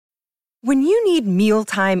When you need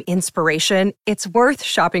mealtime inspiration, it's worth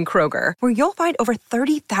shopping Kroger, where you'll find over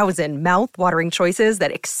 30,000 mouth-watering choices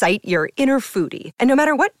that excite your inner foodie. And no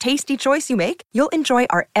matter what tasty choice you make, you'll enjoy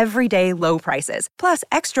our everyday low prices, plus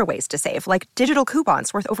extra ways to save, like digital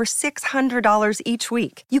coupons worth over $600 each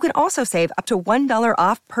week. You can also save up to $1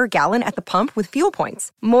 off per gallon at the pump with fuel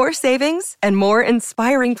points. More savings and more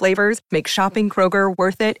inspiring flavors make shopping Kroger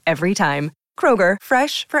worth it every time. Kroger,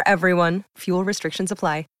 fresh for everyone. Fuel restrictions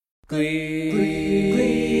apply. Gleek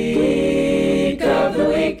of the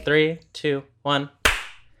week. 3, 2, 1.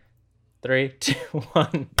 3, 2,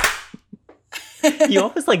 1. You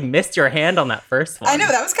almost missed your hand on that first one. I know,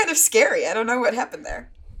 that was kind of scary. I don't know what happened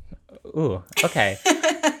there. Ooh, okay.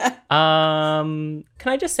 Can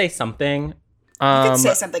I just say something? You could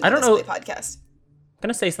say something on this Glee podcast. I'm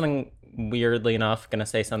gonna say something weirdly enough. Gonna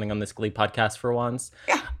say something on this Glee podcast for once.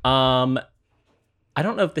 Yeah. I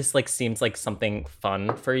don't know if this seems like something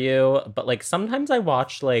fun for you, but sometimes I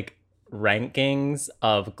watch rankings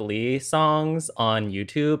of Glee songs on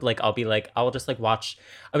YouTube. I'll just watch.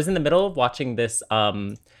 I was in the middle of watching this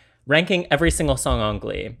ranking every single song on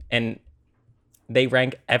Glee, and they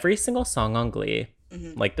rank every single song on Glee,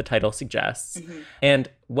 like the title suggests. And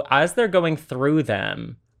as they're going through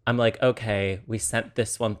them, I'm like, okay, we sent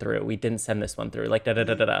this one through. We didn't send this one through.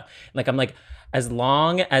 I'm like, as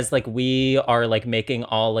long as we are making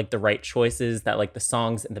all the right choices, that the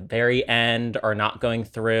songs at the very end are not going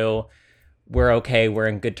through, we're okay. We're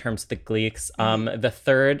in good terms with the Gleeks. The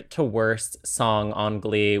third to worst song on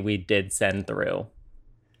Glee we did send through.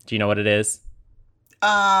 Do you know what it is?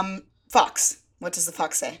 Fox. What does the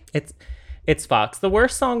Fox say? It's Fox. The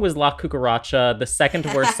worst song was La Cucaracha. The second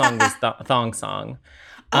to worst song was Thong Song.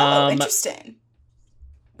 Interesting.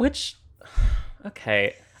 Which,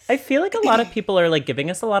 okay. I feel like a lot of people are giving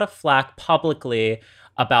us a lot of flack publicly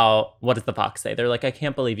about what does the Fox say. They're like, I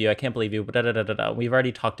can't believe you. I can't believe you. Da-da-da-da-da. We've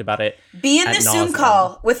already talked about it. Be in the Zoom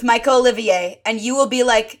call with Michael Olivier, and you will be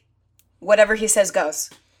like, whatever he says goes.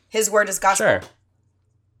 His word is gospel. Sure.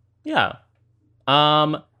 Yeah.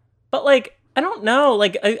 But I don't know.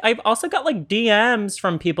 I've also got DMs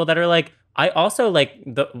from people that are like, I also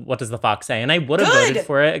what does the Fox say? And I would have voted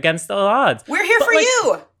for it against the odds. We're here for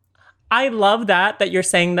you. I love that you're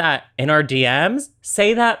saying that in our DMs.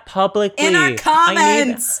 Say that publicly. In our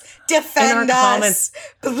comments. Defend us,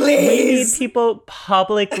 please. We need people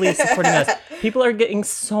publicly supporting us. People are getting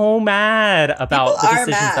so mad about the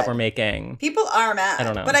decisions that we're making. People are mad. I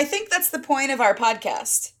don't know. But I think that's the point of our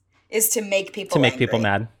podcast, is to make people angry. People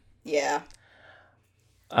mad. Yeah.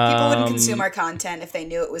 People wouldn't consume our content if they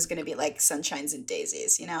knew it was going to be sunshines and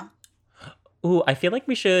daisies, you know? Ooh, I feel like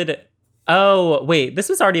we should... Oh, wait, this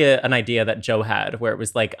was already an idea that Joe had, where it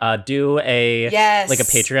was do a a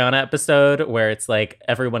Patreon episode where it's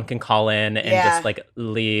everyone can call in and just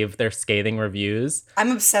leave their scathing reviews.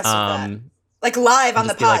 I'm obsessed with that. Live on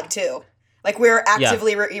the pod too. We're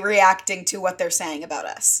actively reacting to what they're saying about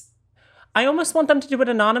us. I almost want them to do it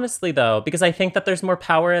anonymously, though, because I think that there's more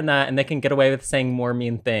power in that, and they can get away with saying more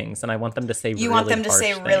mean things. And I want them to say You want them to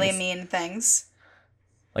say really mean things?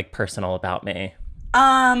 Personal about me.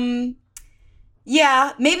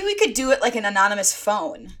 Yeah, maybe we could do it an anonymous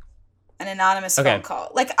phone. An anonymous phone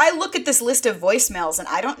call. I look at this list of voicemails, and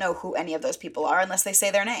I don't know who any of those people are unless they say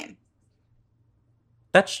their name.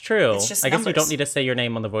 That's true. It's just I numbers. guess you don't need to say your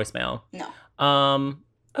name on the voicemail. No.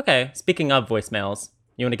 Okay, speaking of voicemails,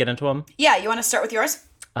 you want to get into them? Yeah, you want to start with yours?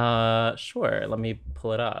 Sure. Let me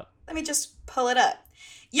pull it up. Let me just pull it up.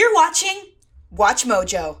 You're watching Watch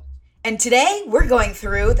Mojo. And today, we're going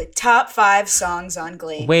through the top 5 songs on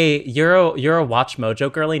Glee. Wait, you're a Watch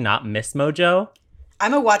Mojo girly, not Miss Mojo?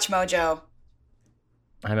 I'm a Watch Mojo.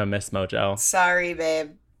 I'm a Miss Mojo. Sorry,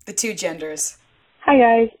 babe. The two genders. Hi,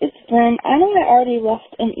 guys. It's Lynn. I know I already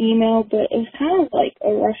left an email, but it was kind of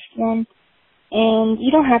a rushed one. And you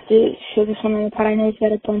don't have to show this one on the pod. I know you've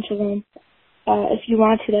got a bunch of them. If you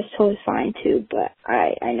want to, that's totally fine, too. But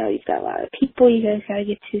I know you've got a lot of people you guys got to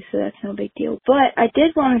get to, so that's no big deal. But I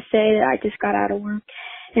did want to say that I just got out of work,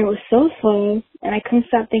 and it was so slow, and I couldn't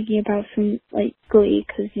stop thinking about some, Glee,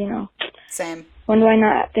 because, Same. When do I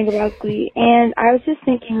not think about Glee? And I was just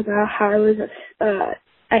thinking about how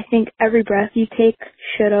I think Every Breath You Take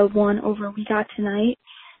should have won over We Got Tonight.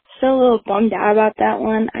 Still a little bummed out about that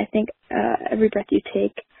one. I think Every Breath You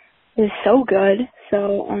Take is so good,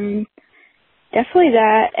 so, definitely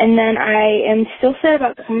that. And then I am still sad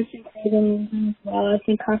about Constant Craving as well. I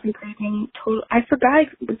think Constant Craving I forgot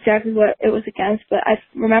exactly what it was against, but I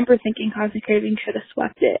remember thinking Constant Craving should have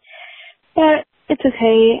swept it. But it's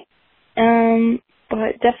okay.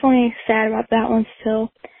 But definitely sad about that one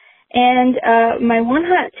still. And my one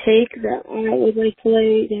hot take that I would like to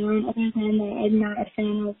lay down, other than that I'm not a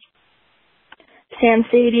fan of Sam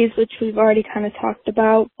Sadie's, which we've already kind of talked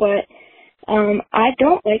about, but I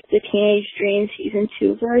don't like the Teenage Dream Season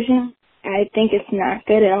 2 version. I think it's not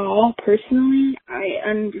good at all, personally. I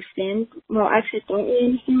understand, well, actually I don't really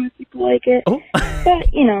understand why people like it, Oh.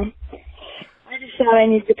 but, you know, I just thought I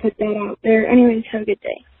needed to put that out there. Anyways, have a good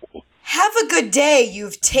day. Have a good day.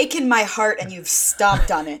 You've taken my heart and you've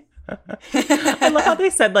stomped on it. I love how they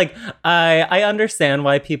said, like, I understand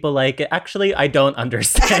why people like it. Actually, I don't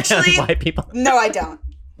understand why people... No, I don't.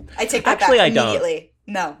 I take that Actually, back I don't. immediately.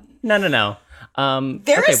 No. No.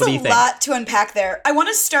 There is what do a you think? lot to unpack there. I want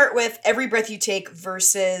to start with Every Breath You Take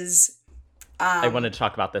versus... I wanted to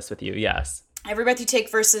talk about this with you, yes. Every Breath You Take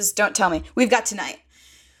versus Don't Tell Me. We've got Tonight.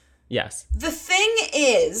 Yes. The thing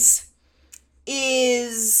is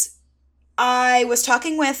I was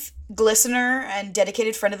talking with listener and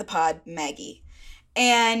dedicated friend of the pod, Maggie,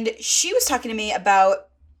 and she was talking to me about,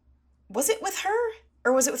 was it with her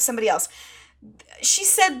or was it with somebody else? She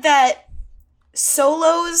said that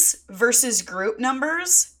solos versus group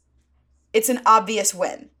numbers, it's an obvious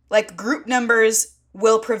win. Like, group numbers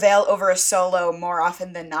will prevail over a solo more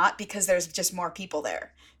often than not because there's just more people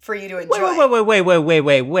there for you to enjoy.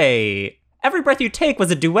 Wait. Every Breath You Take was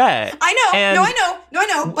a duet. I know. And- No, I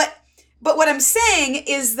know. But what I'm saying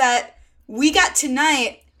is that We Got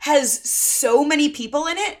Tonight has so many people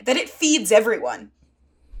in it that it feeds everyone.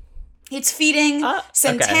 It's feeding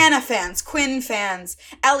Santana fans, Quinn fans,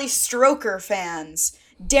 Ali Stroker fans,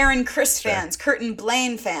 Darren Criss fans, Curtin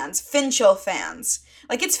Blaine fans, Finchel fans.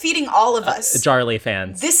 Like, it's feeding all of us. Jarly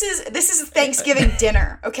fans. This is Thanksgiving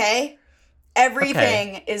dinner, okay?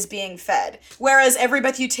 Everything is being fed. Whereas Every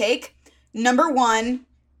Breath You Take, number one,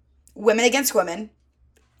 women against women,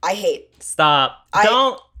 I hate. Stop. I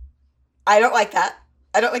don't like that.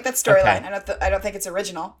 I don't like that storyline. Okay. I don't think it's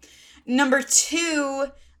original. Number two,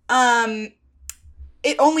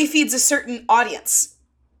 it only feeds a certain audience,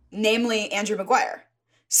 namely Andrew Maguire.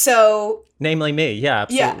 So, namely me. Yeah,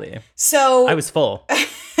 absolutely. Yeah. So I was full.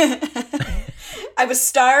 I was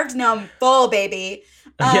starved. Now I'm full, baby.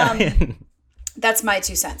 Yeah. That's my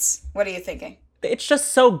 2 cents. What are you thinking? It's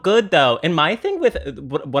just so good, though. And my thing with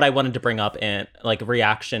what I wanted to bring up in, like,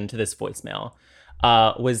 reaction to this voicemail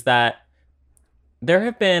was that there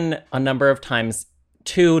have been a number of times,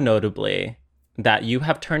 too notably, that you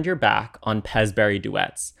have turned your back on Pezberry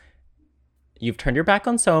duets. You've turned your back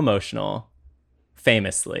on So Emotional,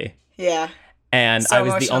 famously. Yeah. And So I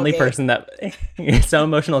was the only person that... So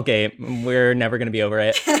Emotional gay. We're never going to be over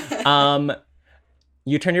it.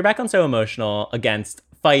 You turned your back on So Emotional against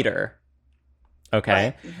Fighter. Okay.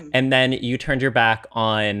 Right. Mm-hmm. And then you turned your back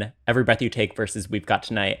on Every Breath You Take versus We've Got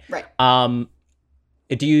Tonight. Right. I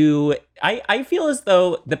feel as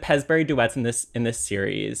though the Pezberry duets in this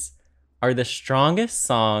series are the strongest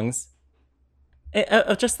songs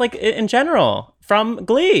of just, like, in general from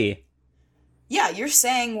Glee. Yeah, you're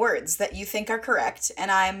saying words that you think are correct, and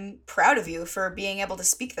I'm proud of you for being able to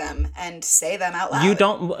speak them and say them out loud.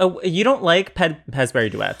 You don't like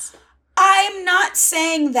Pezberry duets. I'm not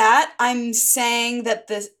saying that. I'm saying that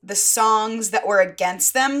the songs that were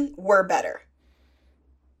against them were better.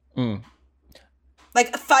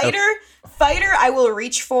 Like, Fighter, I will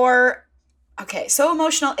reach for. Okay, So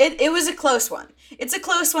Emotional, it was a close one. It's a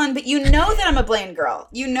close one, but you know that I'm a Blaine girl.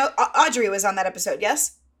 You know, Audrey was on that episode,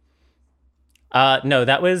 yes? No,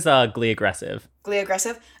 that was Glee Aggressive. Glee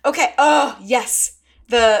Aggressive? Okay, oh, yes.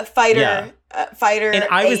 The Fighter, Yeah. Fighter And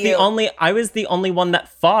I was the only one that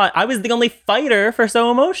fought. I was the only fighter for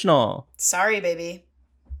So Emotional. Sorry, baby.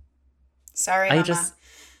 Sorry, Mama.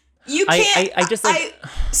 You I can't. just like...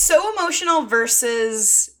 So Emotional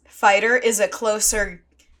versus Fighter is a closer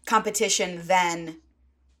competition than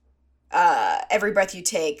Every Breath You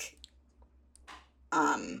Take.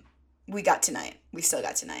 We Got Tonight. We Still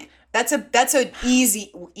Got Tonight. That's a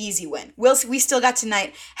easy win. We Still Got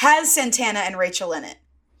Tonight has Santana and Rachel in it.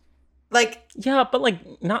 Like, yeah, but,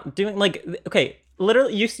 like, not doing, like, okay,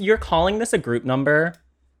 literally you're calling this a group number,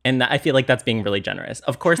 and I feel like that's being really generous.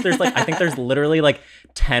 Of course, there's, like, I think there's literally, like,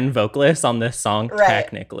 10 vocalists on this song, right.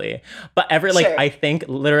 Technically. But Sure. I think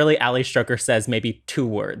literally Ali Stroker says maybe 2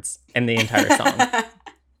 words in the entire song.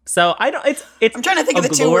 So I don't, it's I'm trying to think of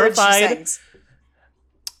the 2 words she sings.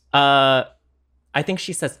 I think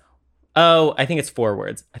she says, I think it's 4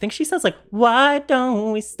 words. I think she says, like, why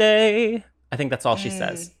don't we stay? I think that's all she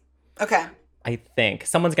says. Okay. I think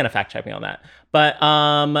someone's gonna fact check me on that, but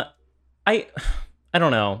I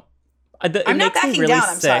don't know. I'm not backing really down.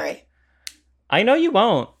 I'm sorry. I know you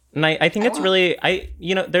won't, and I think it's really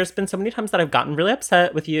there's been so many times that I've gotten really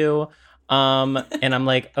upset with you, And I'm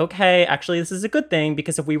like, okay, actually, this is a good thing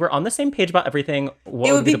because if we were on the same page about everything, what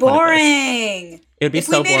It would be the point of this? boring. It would be If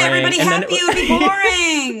so we made boring. everybody And then happy, it would be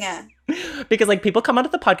boring. because like people come onto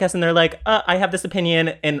the podcast and they're like, I have this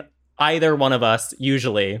opinion, and either one of us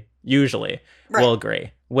usually will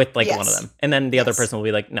agree with like one of them, and then the other person will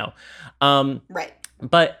be like, no. Right.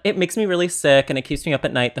 But it makes me really sick, and it keeps me up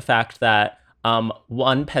at night. The fact that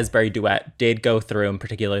one Pesbury duet did go through in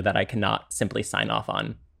particular that I cannot simply sign off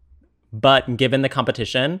on. But given the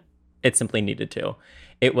competition, it simply needed to.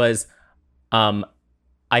 It was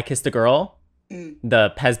I Kissed a Girl,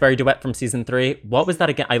 the Pesbury duet from season 3. What was that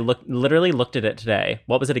again? I literally looked at it today.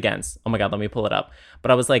 What was it against? Oh my God, let me pull it up.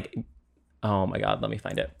 But I was like, oh my God, let me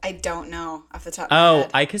find it. I don't know off the top of my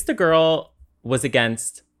head. I Kissed a Girl was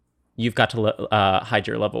against You've Got to Hide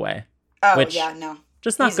Your Love Away. Oh, which, yeah, no.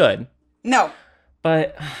 Just not good. No.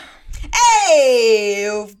 But... Hey,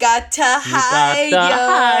 you've got to hide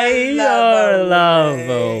your love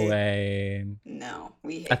away. No,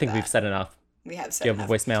 we hate I think that. we've said enough. We have said Do you have enough.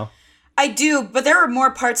 a voicemail? I do, but there were more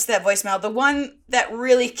parts to that voicemail. The one that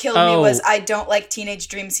really killed me was I don't like Teenage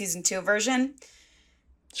Dream Season 2 version.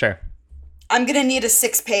 Sure. I'm going to need a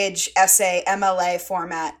 6-page essay, MLA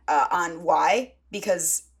format on why,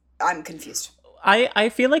 because I'm confused. I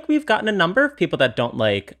feel like we've gotten a number of people that don't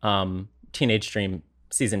like Teenage Dream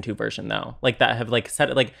Season 2 version, though. Like, that have, like, said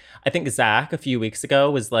it. Like, I think Zach a few weeks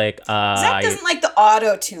ago was like... Zach doesn't like the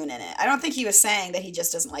auto-tune in it. I don't think he was saying that he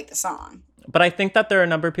just doesn't like the song. But I think that there are a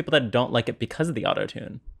number of people that don't like it because of the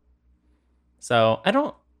auto-tune. So,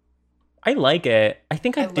 I like it. I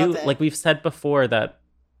think I do. Like, we've said before that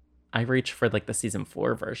I reach for, like, the Season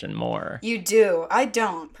 4 version more. You do. I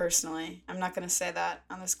don't, personally. I'm not going to say that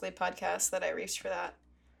on this Glee podcast, that I reached for that.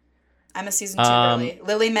 I'm a Season 2 girly.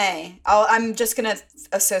 Lily May. I'm just going to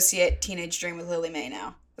associate Teenage Dream with Lily May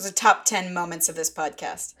now. Those are top 10 moments of this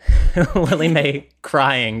podcast. Lily May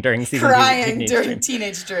crying during Season 2. Crying during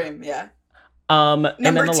Teenage Dream, yeah.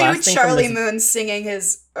 Number 2, Charlie Moon singing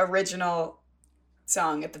his original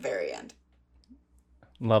song at the very end.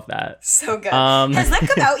 Love that. So good. Has that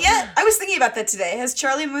come out yet? I was thinking about that today. Has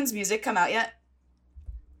Charlie Moon's music come out yet?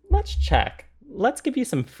 Let's check. Let's give you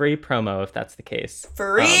some free promo if that's the case.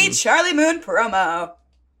 Free Charlie Moon promo.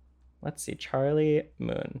 Let's see. Charlie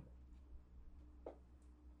Moon.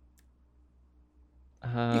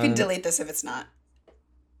 You can delete this if it's not.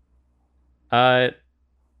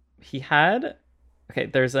 He had... Okay,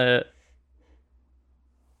 there's a...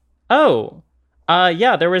 Oh!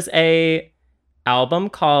 Yeah, there was a album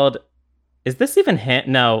called... Is this even him?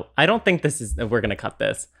 No, I don't think this is... We're gonna cut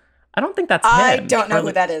this. I don't think that's him. I don't know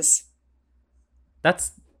who that is.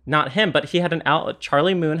 That's not him, but he had an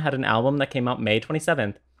Charlie Moon had an album that came out May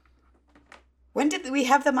 27th. When did we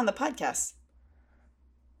have them on the podcast?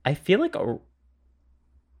 I feel like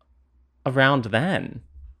around then.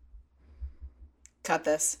 Cut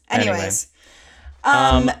this. Anyways.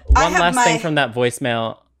 One last thing from that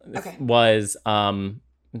voicemail was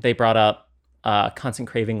they brought up Constant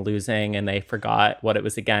Craving Losing, and they forgot what it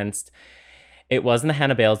was against. It was in the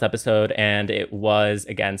Hannah Bales episode, and it was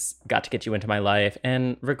against Got to Get You Into My Life.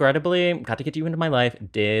 And regrettably, Got to Get You Into My Life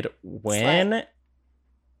did win. Slay.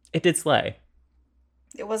 It did slay.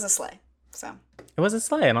 It was a slay. So it was a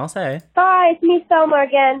slay, and I'll say. Hi, it's me, Selma,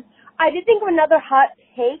 again. I did think of another hot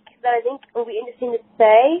take that I think will be interesting to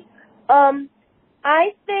say.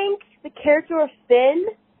 I think the character of Finn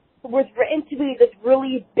was written to be this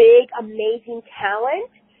really big, amazing talent,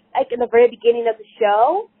 like in the very beginning of the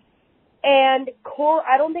show. And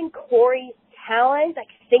I don't think Corey's talent, like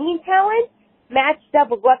singing talent, matched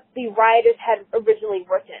up with what the writers had originally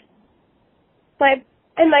written. My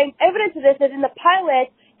evidence of this is in the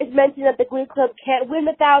pilot, it's mentioned that the Glee Club can't win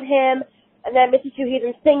without him. And then Mr. Chu hears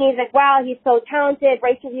him singing. He's like, wow, he's so talented.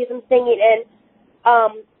 Rachel hears him singing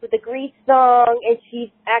with the Grease song, and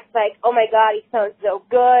she acts like, oh my God, he sounds so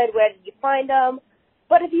good. Where did you find him?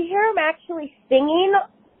 But if you hear him actually singing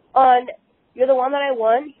on You're the One That I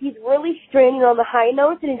Want, he's really straining on the high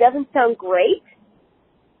notes, and he doesn't sound great.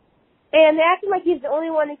 And they acting like he's the only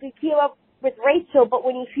one who could keep up with Rachel, but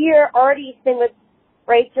when you hear Artie sing with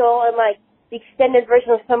Rachel and like the extended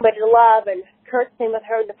version of Somebody to Love and Kurt sing with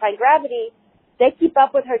her in Defying Gravity, they keep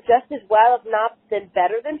up with her just as well, if not been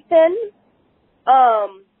better than Finn.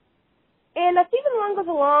 And as season 1 goes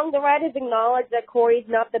along, the writers acknowledge that Corey's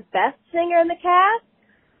not the best singer in the cast.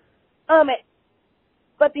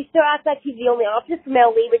 But they still act like he's the only option for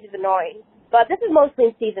male lead, which is annoying. But this is mostly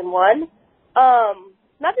in season 1.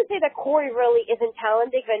 Not to say that Corey really isn't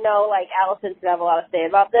talented, because I know, like, Allison should have a lot to say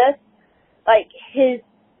about this. Like, I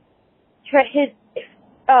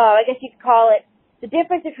guess you could call it, the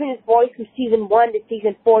difference between his voice from season 1 to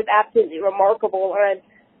season 4 is absolutely remarkable, and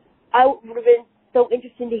I would have been so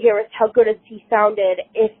interested to hear how good as he sounded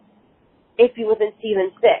if he was in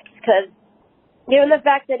season 6, because given the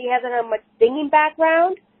fact that he hasn't had much singing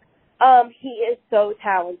background, he is so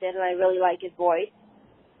talented, and I really like his voice.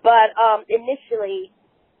 But initially,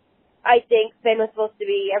 I think Finn was supposed to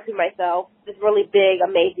be, after myself, this really big,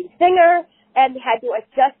 amazing singer, and they had to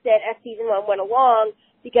adjust it as season 1 went along,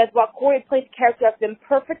 because while Corey plays the character of Finn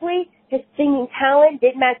perfectly, his singing talent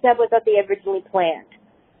didn't match up with what they originally planned.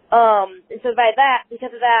 And so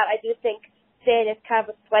because of that, I do think Finn is kind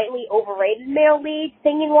of a slightly overrated male lead,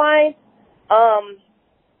 singing-wise.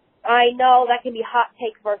 I know that can be a hot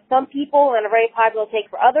take for some people and a very popular take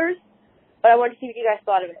for others, but I wanted to see what you guys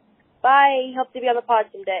thought of it. Bye. Hope to be on the pod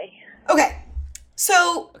someday. Okay.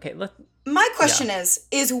 So my question is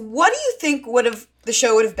what do you think the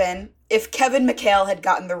show would have been if Kevin McHale had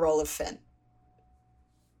gotten the role of Finn?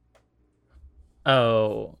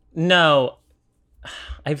 Oh, no.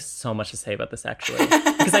 I have so much to say about this, actually.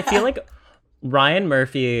 Because I feel like Ryan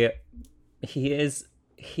Murphy,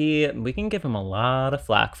 we can give him a lot of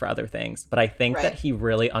flack for other things, but I think that he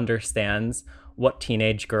really understands what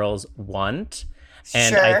teenage girls want.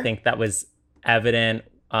 And I think that was evident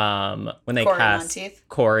when they cast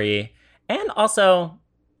Corey, and also,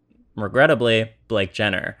 regrettably, Blake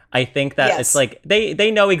Jenner. I think that it's like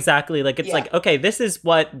they know exactly, like, it's like, okay, this is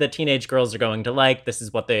what the teenage girls are going to like. This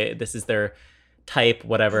is their type,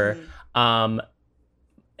 whatever.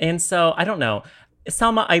 And so I don't know.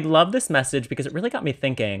 Salma, I love this message because it really got me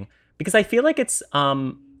thinking, because I feel like it's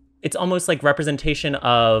almost like representation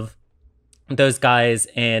of those guys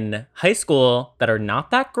in high school that are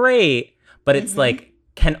not that great, but it's like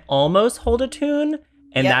can almost hold a tune,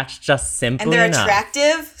 and that's just simply enough. And they're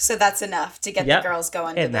attractive, so that's enough to get the girls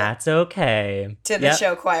going. That's okay. To the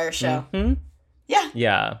show choir show. Mm-hmm. Yeah.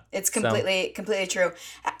 Yeah. It's completely true.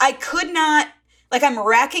 I could not, like, I'm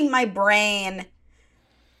racking my brain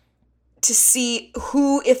to see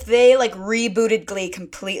who, if they like rebooted Glee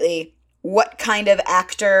completely, what kind of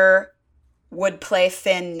actor would play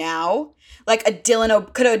Finn now? Like could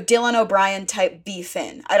a Dylan O'Brien type be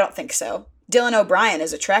Finn? I don't think so. Dylan O'Brien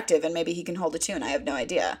is attractive and maybe he can hold a tune. I have no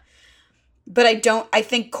idea. But I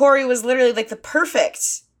think Corey was literally like the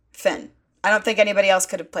perfect Finn. I don't think anybody else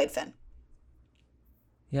could have played Finn.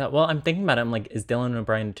 Yeah, well, I'm thinking about it. I'm like, is Dylan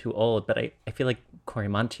O'Brien too old? But I feel like Corey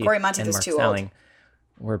Monteith and Mark is too Salling old.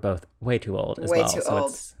 We're both way too old as way well. Too so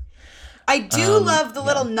old. I do love the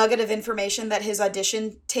little nugget of information that his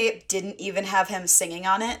audition tape didn't even have him singing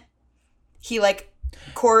on it. He, like,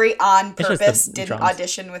 Corey on purpose didn't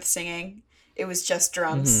audition with singing. It was just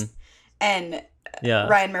drums. Mm-hmm. And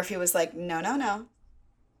Ryan Murphy was like, no.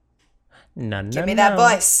 Give me that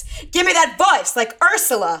voice. Give me that voice, like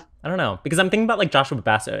Ursula. I don't know, because I'm thinking about, like, Joshua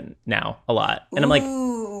Bassett now a lot. And I'm like,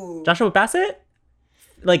 Joshua Bassett?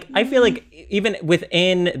 Like, I feel like even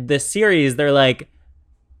within the series, they're like,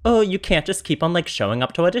 oh, you can't just keep on, like, showing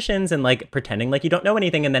up to auditions and, like, pretending like you don't know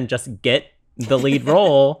anything and then just get the lead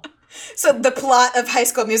role. So the plot of High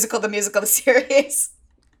School Musical, the series.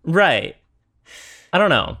 Right. I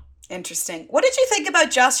don't know. Interesting. What did you think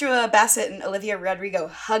about Joshua Bassett and Olivia Rodrigo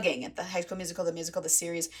hugging at the High School Musical, the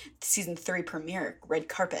series, season 3 premiere, red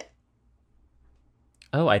carpet?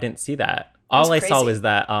 Oh, I didn't see that. All I saw was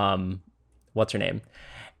that, what's her name?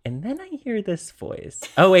 And then I hear this voice.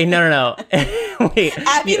 Oh, wait, no. Wait.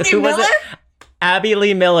 Abby Lee Miller? Abby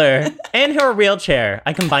Lee Miller. And her wheelchair.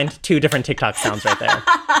 I combined 2 different TikTok sounds right there.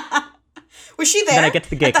 Was she there? Then I get to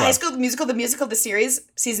the gay at the club. High School Musical, the series,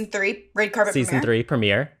 season 3, red carpet premiere? Season 3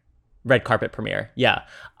 premiere. Red carpet premiere. Yeah.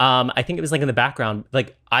 I think it was like in the background.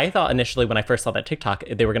 Like, I thought initially when I first saw that TikTok,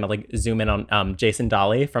 they were going to like zoom in on Jason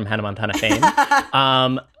Dolly from Hannah Montana fame.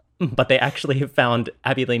 But they actually found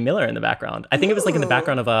Abby Lee Miller in the background. I think it was like in the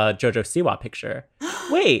background of a JoJo Siwa picture.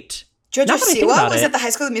 Wait. JoJo Siwa was at the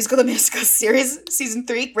High School Musical, the series, season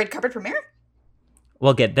 3, red carpet premiere?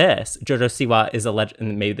 Well, get this. JoJo Siwa is alleged,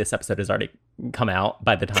 and maybe this episode has already come out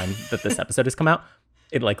by the time that this episode has come out.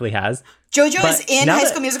 It likely has. JoJo is in High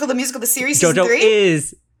School Musical, the series, season 3? JoJo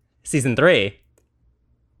is season 3.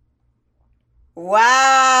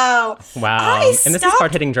 Wow. And this is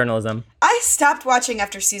hard-hitting journalism. I stopped watching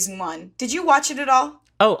after season 1. Did you watch it at all?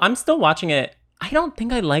 Oh, I'm still watching it. I don't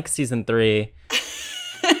think I like season 3.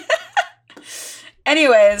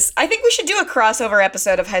 Anyways, I think we should do a crossover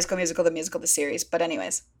episode of High School Musical, the series. But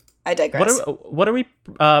anyways, I digress. What are we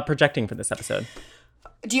projecting for this episode?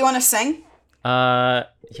 Do you want to sing? Yeah,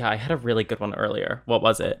 I had a really good one earlier. What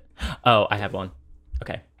was it? Oh, I have one.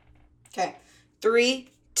 Okay. 3,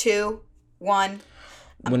 2, 1.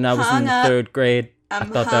 When I was in the 3rd grade, I'm I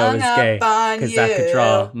thought that I was hung gay up on because I could you.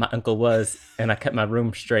 draw. My uncle was, and I kept my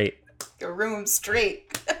room straight. Your room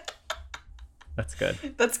straight. That's good.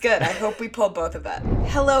 That's good. I hope we pull both of that.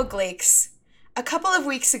 Hello, Gleeks. A couple of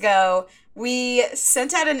weeks ago, we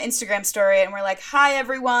sent out an Instagram story and we're like, hi,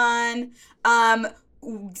 everyone.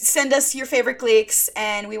 Send us your favorite Gleeks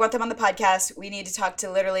and we want them on the podcast. We need to talk to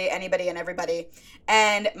literally anybody and everybody.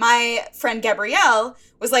 And my friend Gabrielle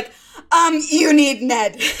was like, you need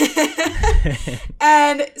Ned.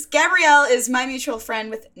 And Gabrielle is my mutual friend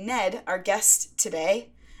with Ned, our guest today.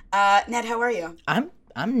 Ned, how are you? I'm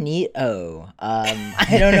neato.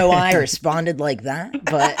 I don't know why I responded like that,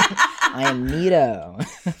 but I am neato.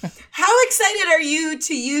 How excited are you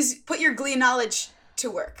to put your Glee knowledge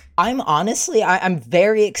to work? I'm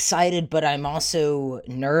very excited, but I'm also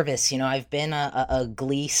nervous. You know, I've been a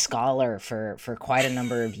Glee scholar for quite a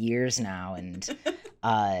number of years now, and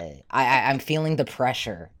I'm feeling the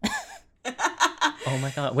pressure. Oh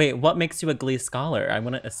my god! Wait, what makes you a Glee scholar? I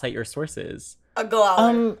want to cite your sources. A Glee.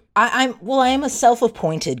 I am a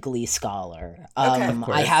self-appointed Glee scholar. Okay. Of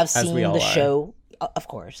course, I have as we seen all the are. show. Of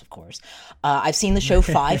course. I've seen the show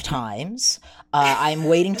 5 times. I'm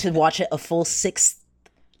waiting to watch it a full 6th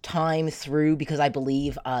time through because I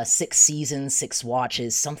believe 6 seasons, 6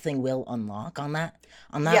 watches, something will unlock on that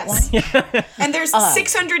Yes. one. And there's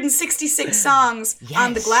 666 songs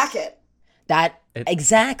on the Yes. Glacket.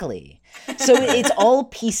 Exactly. So it's all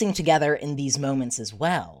piecing together in these moments as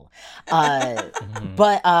well.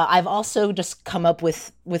 But I've also just come up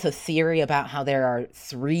with a theory about how there are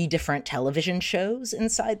 3 different television shows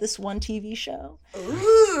inside this one TV show.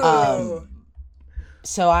 Ooh.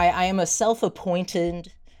 So I am a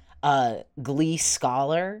self-appointed Glee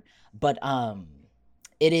scholar, but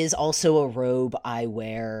it is also a robe I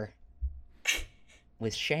wear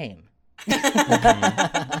with shame. Like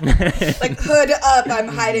hood up, I'm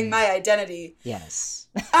hiding my identity. Yes.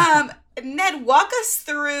 Ned, walk us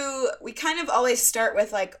through, we kind of always start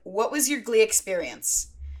with like, what was your Glee experience?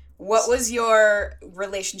 What was your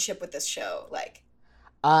relationship with this show like?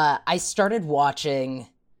 I started watching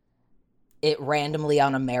it randomly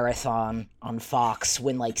on a marathon on Fox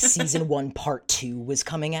when like season 1 part 2 was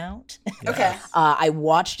coming out. Okay. I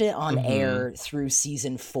watched it on air through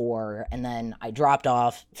season 4 and then I dropped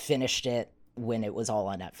off, finished it when it was all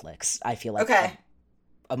on Netflix. I feel like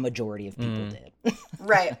a majority of people did.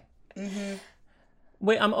 Right. Mm-hmm.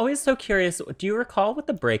 Wait, I'm always so curious. Do you recall what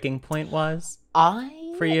the breaking point was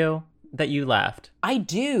for you that you left? I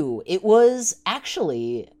do. It was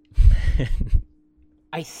actually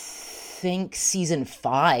I think season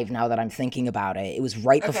 5 now that I'm thinking about it. It was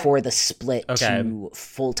right before the split to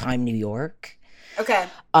full-time New York. Okay.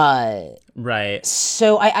 Right.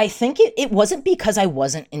 So I think it wasn't because I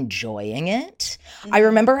wasn't enjoying it. I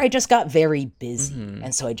remember I just got very busy,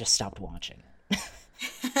 and so I just stopped watching.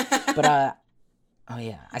 But, oh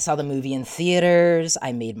yeah, I saw the movie in theaters.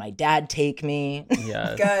 I made my dad take me.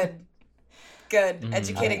 Yeah. Good.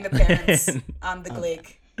 Educating the parents on the Glee.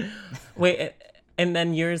 Wait, and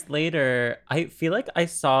then years later, I feel like I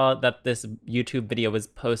saw that this YouTube video was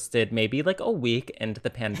posted maybe like a week into the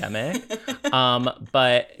pandemic.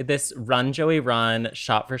 But this Run Joey Run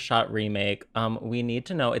shot for shot remake, we need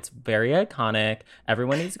to know, it's very iconic.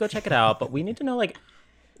 Everyone needs to go check it out, but we need to know like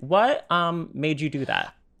what made you do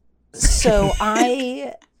that? So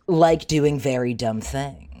I like doing very dumb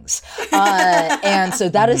things. And so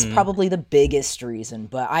that is probably the biggest reason.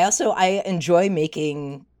 But I enjoy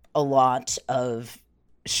making a lot of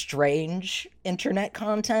strange internet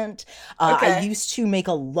content. I used to make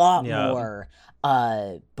a lot more,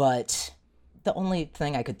 but the only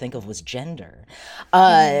thing I could think of was gender.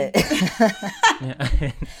 But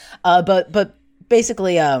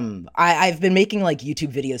basically, I've been making like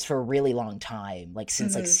YouTube videos for a really long time, like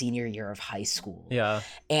since like senior year of high school. Yeah.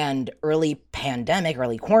 And early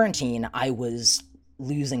quarantine, I was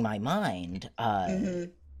losing my mind,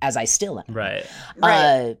 as I still am. Right.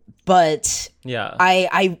 But yeah,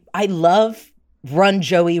 I love Run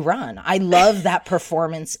Joey Run. I love that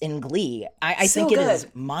performance in Glee. I So think it good. is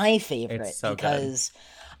my favorite It's so because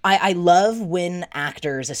I love when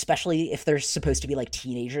actors, especially if they're supposed to be like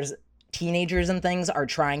teenagers and things, are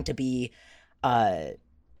trying to be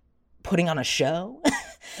putting on a show.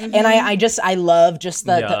 And I love just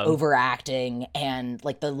the overacting and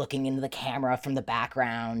like the looking into the camera from the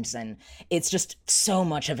backgrounds, and it's just so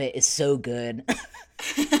much of it is so good.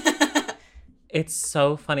 It's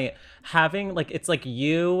so funny having like, it's like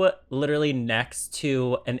you literally next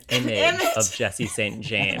to an image of Jesse St.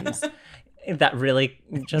 James. That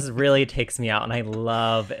really takes me out, and I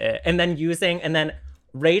love it. And then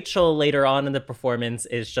Rachel later on in the performance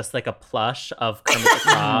is just like a plush of Kermit the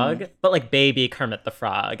Frog, but like baby Kermit the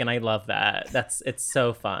Frog, and I love that. It's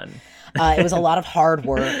so fun. It was a lot of hard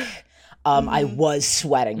work. I was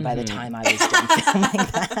sweating by the time I was done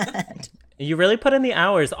filming that. You really put in the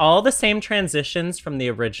hours. All the same transitions from the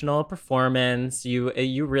original performance. You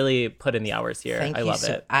really put in the hours here. Thank I you love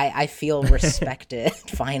it. I feel respected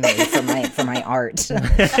finally for my art.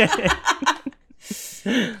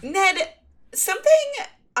 Ned, something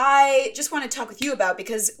I just want to talk with you about,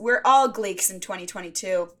 because we're all Gleeks in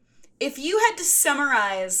 2022. If you had to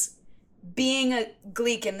summarize being a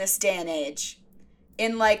Gleek in this day and age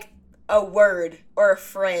in like a word or a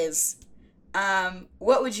phrase,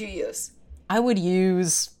 what would you use? I would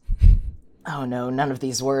use. Oh no, none of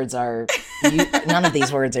these words are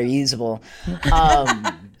usable.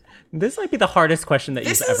 This might be the hardest question that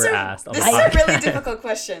you've ever asked on the This is podcast. a really difficult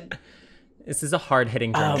question. This is a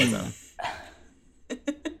hard-hitting journalism.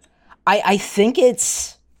 I think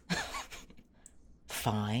it's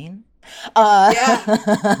fine. Yeah.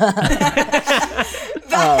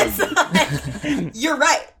 You're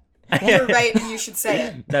right. You're right, and you should say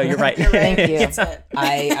it. No, you're right. You're right. Thank you. should say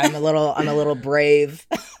it. I'm a little brave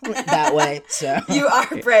that way. So You are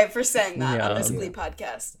brave for saying that Yeah. on this Glee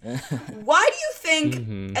podcast. Why do you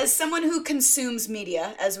think, as someone who consumes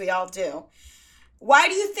media, as we all do, why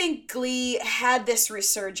do you think Glee had this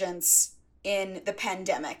resurgence in the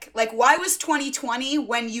pandemic? Like, why was 2020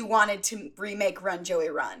 when you wanted to remake Run, Joey,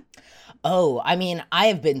 Run? Oh, I mean, I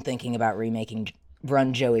have been thinking about remaking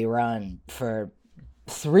Run, Joey, Run for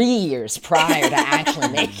 3 years prior to actually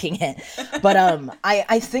making it. But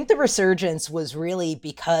I think the resurgence was really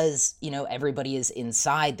because, everybody is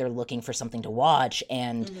inside, they're looking for something to watch,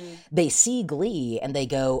 and they see Glee and they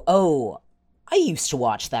go, oh, I used to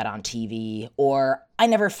watch that on TV, or I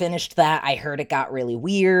never finished that, I heard it got really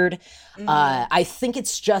weird. I think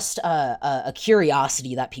it's just a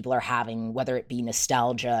curiosity that people are having, whether it be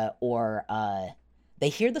nostalgia or they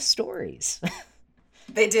hear the stories.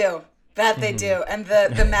 They do. That they do. And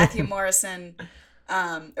the Matthew Morrison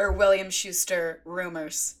or William Schuster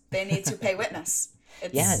rumors, they need to pay witness.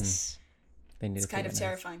 Yes. It's kind of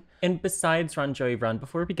terrifying. And besides Run, Joey, Run,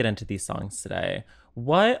 before we get into these songs today,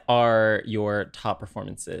 what are your top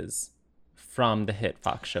performances from the hit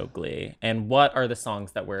Fox show Glee? And what are the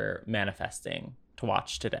songs that we're manifesting to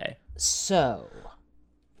watch today? So,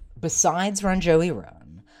 besides Run, Joey,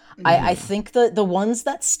 Run, I think the ones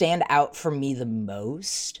that stand out for me the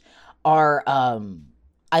most are,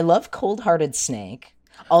 I love Cold Hearted Snake,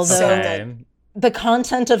 although the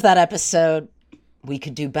content of that episode, we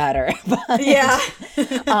could do better. But, Yeah.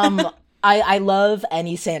 I love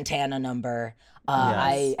any Santana number. Yes.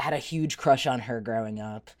 I had a huge crush on her growing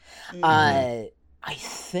up. I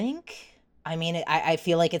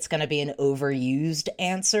feel like it's going to be an overused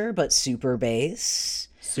answer, but Super Bass.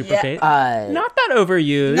 Super Yeah. bass? Not that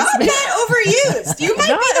overused. Not that overused. You might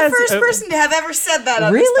Not be the as first o- person to have ever said that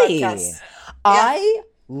on Really? this podcast. I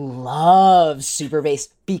love Super Bass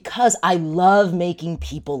because I love making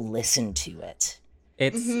people listen to it.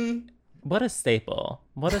 It's what a staple.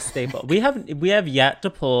 What a staple. We have yet to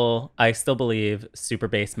pull I Still Believe Super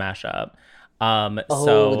Bass mashup.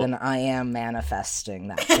 Then I am manifesting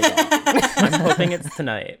that today. I'm hoping it's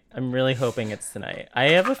tonight. I'm really hoping it's tonight. I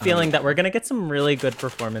have a feeling that we're gonna get some really good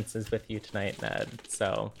performances with you tonight, Ned.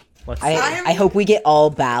 So let's see. I hope we get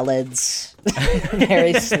all ballads,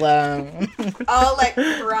 very slow. All like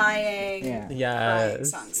crying, Yeah. crying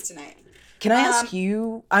Yes. songs tonight. Can I ask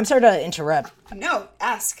you? I'm sorry to interrupt. No,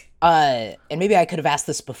 ask. And maybe I could have asked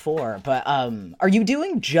this before, but are you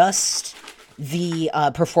doing just the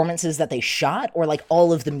performances that they shot, or like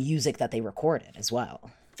all of the music that they recorded as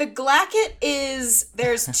well? The Glacket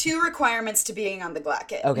there's two requirements to being on the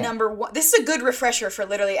Glacket. Okay. Number one, this is a good refresher for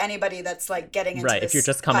literally anybody that's like getting into Right, this if you're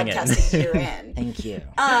just coming in. podcast a year in. Thank you.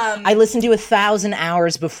 I listened to 1,000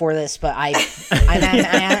 hours before this, but I'm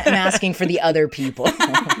asking for the other people.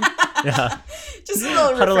 Yeah. Just a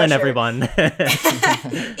little Huddle in, refresher. everyone.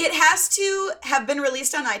 It has to have been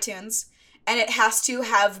released on iTunes, and it has to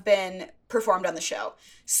have been performed on the show.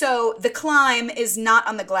 So The Climb is not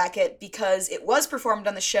on the Glacket because it was performed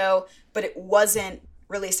on the show, but it wasn't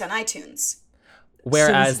released on iTunes.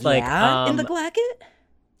 Whereas, So, like, in the Glacket?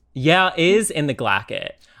 yeah, is in the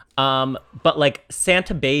Glacket. But like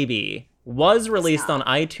Santa Baby was released on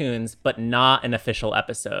iTunes, but not an official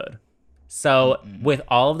episode. So with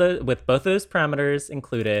both those parameters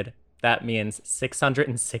included, that means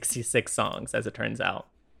 666 songs, as it turns out,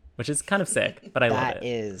 which is kind of sick, but I love That it.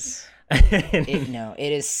 is. It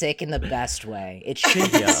is sick in the best way. It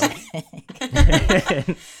should be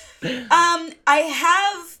sick. I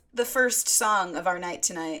have the first song of our night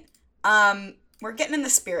tonight. We're getting in the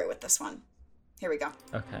spirit with this one. Here we go.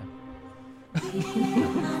 Okay.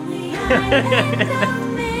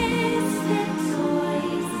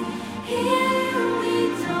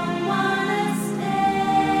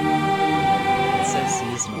 It's so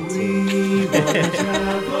seasonal too. We wanna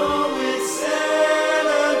travel with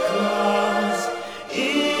Santa Claus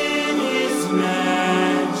in his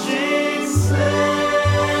magic sleigh.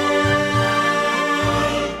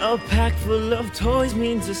 A pack full of toys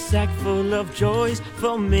means a sack full of joys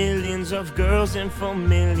for millions of girls and for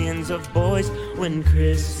millions of boys. When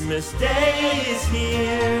Christmas Day is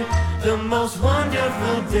here, the most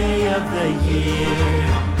wonderful day of the year.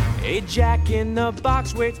 A Jack in the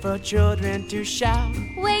Box waits for children to shout.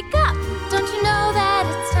 Wake up! Don't you know that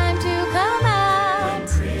it's time to come out? When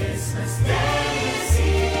Christmas Day is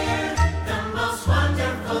here, the most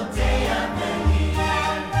wonderful day of the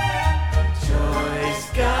year. Joys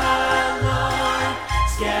galore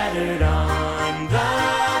scattered on the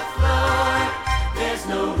floor. There's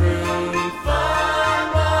no room for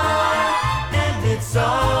more, and it's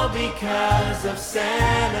all because of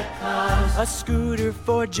Santa Claus. A scooter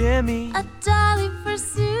for Jimmy, A dolly for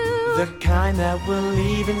Sue. the kind that will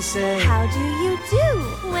even say, How do you do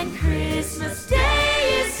when Christmas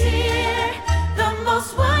Day is here? The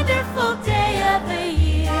most wonderful day of the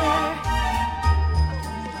year.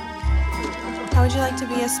 How would you like to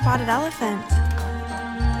be a spotted elephant?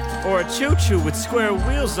 or a choo-choo with square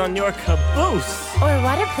wheels on your caboose. Or a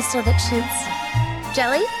water pistol that shoots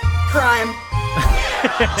jelly? Crime.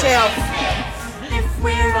 Jail. If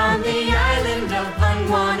we're on the island of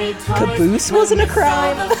unwanted toys, Caboose wasn't a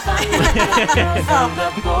crime.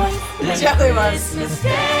 Jelly was. Christmas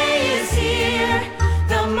Day is here.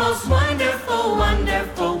 The most wonderful,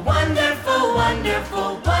 wonderful, wonderful,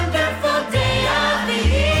 wonderful, wonderful day of the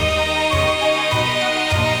year.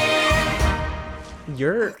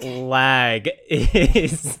 Your lag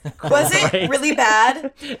is. Was it great. really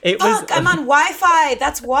bad? It Fuck, was. I'm on Wi-Fi.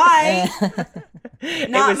 That's why. Not it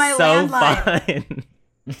was my so landline. fun.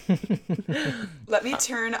 Let me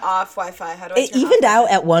turn off Wi-Fi. How do I It turn evened off?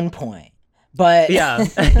 out at one point, but Yeah.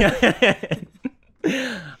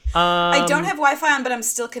 I don't have Wi-Fi on, but I'm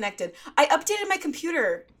still connected. I updated my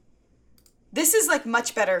computer. This is like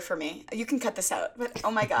much better for me. You can cut this out, but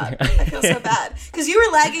oh my god, I feel so bad because you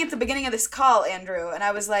were lagging at the beginning of this call, Andrew, and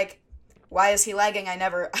I was like, "Why is he lagging? I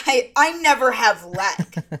never have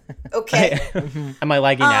lag." Okay. Am I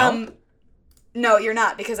lagging now? No, you're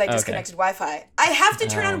not because I Okay. disconnected Wi-Fi. I have to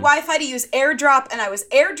turn on Wi-Fi to use AirDrop, and I was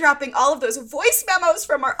airdropping all of those voice memos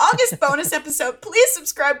from our August bonus episode. Please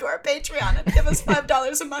subscribe to our Patreon and give us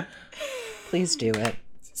 $5 a month please do it.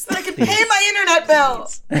 so that I can pay my internet bill.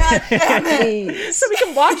 God damn it. Please. So we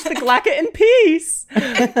can watch the Glacket in peace.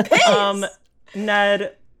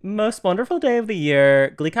 Ned, most wonderful day of the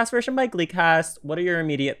year. Gleecast version by Gleecast. What are your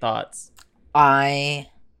immediate thoughts? I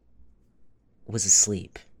was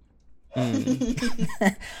asleep.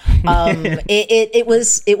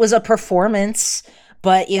 It was a performance,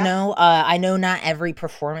 but you know, I know not every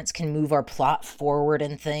performance can move our plot forward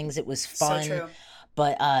and things. It was fun, So true.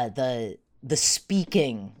 but the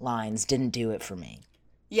speaking lines didn't do it for me.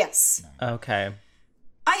 Yes. Okay.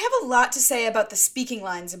 I have a lot to say about the speaking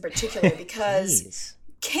lines in particular because Please.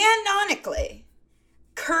 canonically,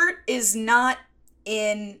 Kurt is not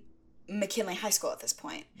in McKinley High School at this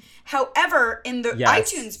point. However, in the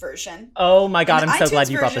Yes. iTunes version, Oh my god, In the I'm so glad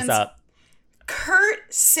iTunes you brought this versions- up.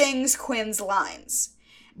 Kurt sings Quinn's lines.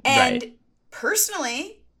 And Right.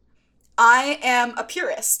 personally, I am a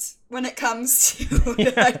purist when it comes to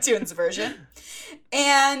the iTunes version.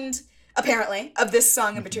 And apparently, of this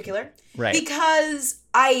song in particular. Right. Because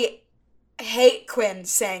I hate Quinn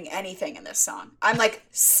saying anything in this song. I'm like,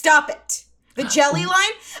 stop it. The jelly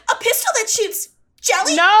line? A pistol that shoots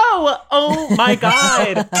jelly? No! Oh my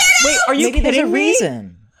god. Wait, are you Maybe there's a kidding me?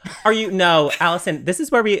 reason. Are you no, Allison, this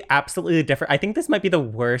is where we absolutely differ. I think this might be the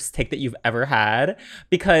worst take that you've ever had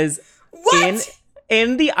because What?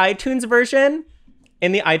 in the iTunes version,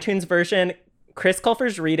 Chris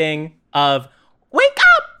Colfer's reading of Wake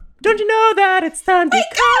Up! Don't you know that it's time to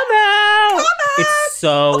come out? Come It's out!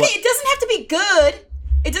 so Okay, it doesn't have to be good.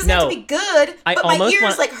 It doesn't have No. to be good. I But my almost ears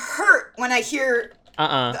want- like hurt when I hear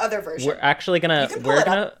the other version. We're actually gonna You can pull it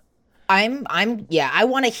up. I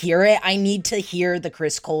want to hear it. I need to hear the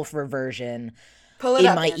Chris Colfer version Pull it in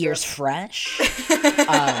up, my Andrew. ears fresh, so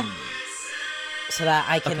that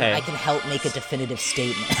I can Okay. help make a definitive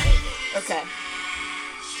statement. Okay.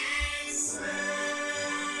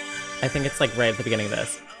 I think it's like right at the beginning of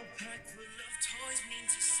this.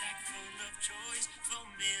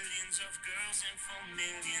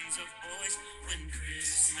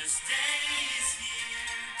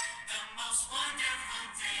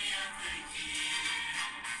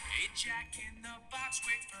 Jack in the box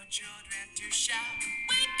waits for children to shout.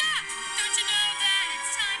 Wake up! Don't you know that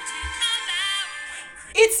it's time to come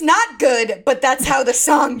out? It's not good, but that's how the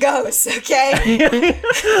song goes, okay?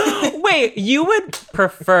 Wait, you would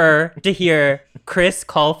prefer to hear Chris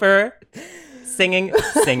Colfer singing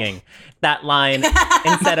that line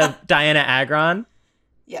instead of Diana Agron?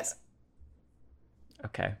 Yes.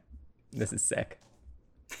 Okay. This is sick.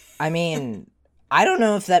 I mean, I don't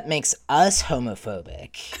know if that makes us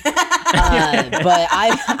homophobic, but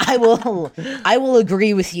I will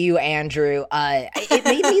agree with you, Andrew. It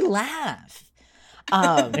made me laugh.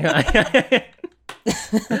 I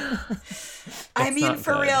mean, not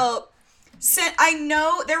for good. real, I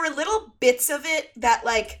know there were little bits of it that,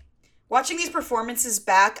 like, watching these performances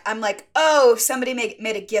back, I'm like, oh, somebody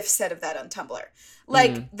made a GIF set of that on Tumblr.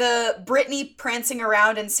 Like, the Britney prancing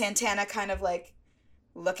around and Santana kind of, like,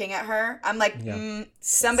 looking at her. I'm like,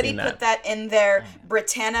 somebody Seen put that in their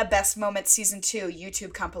Britannia Best Moments Season 2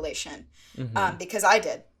 YouTube compilation. Because I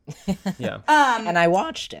did. Yeah. And I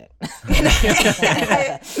watched it.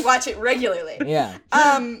 I watch it regularly. Yeah.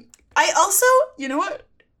 I also, you know what?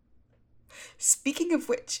 Speaking of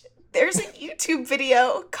which, there's a YouTube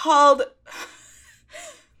video called,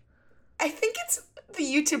 I think it's, the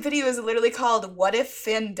YouTube video is literally called What If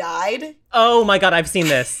Finn Died? Oh my god, I've seen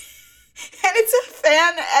this. And it's a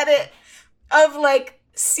fan edit of, like,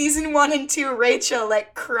 season 1 and 2 Rachel,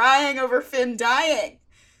 like, crying over Finn dying.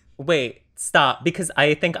 Wait, stop. Because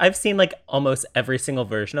I think I've seen, like, almost every single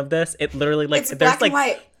version of this. It literally, like, It's there's, black like, and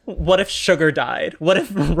white. what if Sugar died? What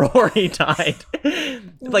if Rory died?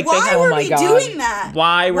 Like, Why were we God. doing that?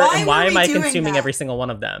 why were am we I doing consuming that? every single one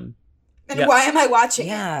of them? And Yeah. why am I watching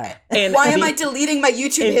Yeah. it? And Why am I deleting my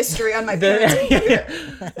YouTube history on my parents' computer?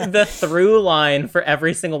 The through line for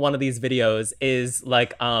every single one of these videos is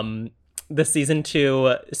like the season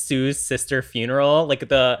 2 Sue's sister funeral, like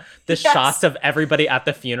the shots of everybody at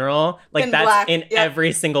the funeral, like In that's black, in yep.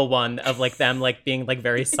 every single one of like them like being like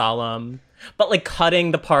very solemn, but like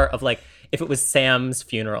cutting the part of like if it was Sam's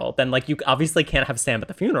funeral, then like you obviously can't have Sam at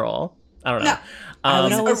the funeral. I don't know. No. I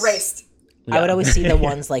would It's always- erased. I would always see the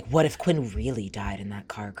ones like, what if Quinn really died in that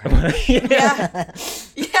car crash? Yeah.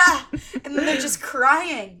 Yeah. And then they're just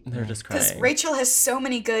crying. They're just Because crying. Rachel has so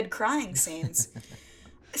many good crying scenes.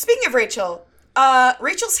 Speaking of Rachel,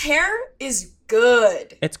 Rachel's hair is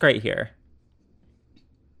good. It's great here.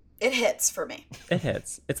 It hits for me. It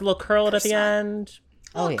hits. It's a little curled at the end.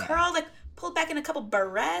 Oh, Little yeah. curl, like pulled back in a couple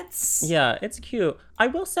barrettes. Yeah, it's cute. I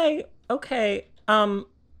will say, okay,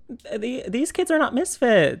 these kids are not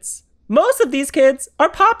misfits. Most of these kids are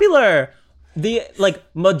popular. The like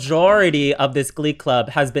majority of this Glee Club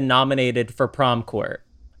has been nominated for prom court.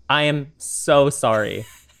 I am so sorry.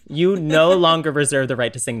 You no longer reserve the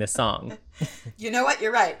right to sing this song. You know what?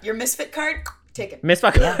 You're right. Your misfit card, taken. Miss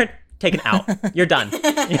Fucker, taken out. You're done.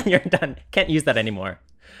 You're done. Can't use that anymore.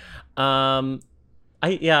 I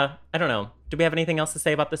don't know. Do we have anything else to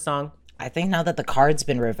say about this song? I think now that the card's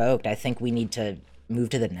been revoked, I think we need to move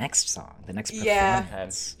to the next song, the next Yeah.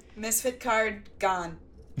 performance. Misfit card, gone.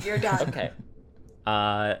 You're done. Okay.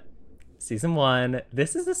 Season 1.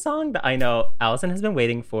 This is a song that I know Allison has been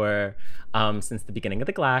waiting for since the beginning of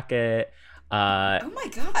the Glacket. Oh my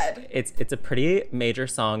god. It's a pretty major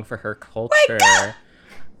song for her culture.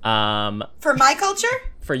 For my culture?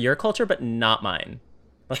 For your culture, but not mine.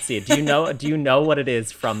 Let's see. Do you know what it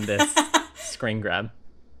is from this screen grab?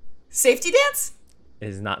 Safety dance? It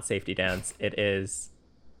is not Safety Dance. It is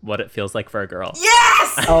What It Feels Like for a Girl.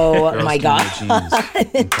 Yes! Oh Girls my can god. wear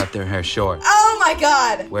jeans and cut their hair short. Oh my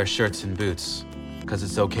god. Wear shirts and boots, because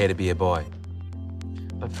it's okay to be a boy.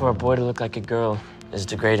 But for a boy to look like a girl is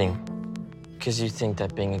degrading. Because you think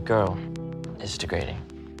that being a girl is degrading.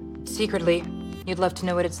 Secretly, you'd love to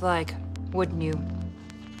know what it's like, wouldn't you?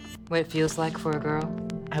 What it feels like for a girl.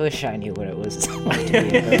 I wish I knew what it was like to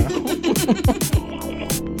be a girl.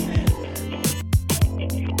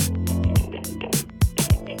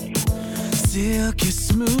 Silky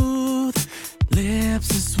smooth,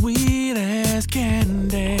 lips as sweet as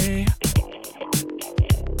candy.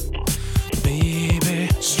 Baby,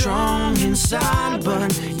 strong inside,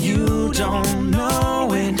 but you don't know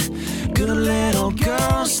it. Good little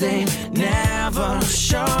girls, they never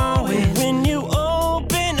show it. When you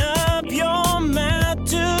open up your mouth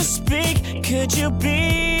to speak, could you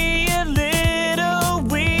be a little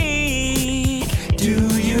weak? Do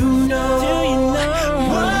you know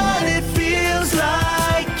what it feels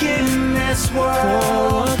like in this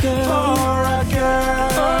world for a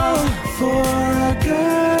girl? For a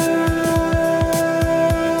girl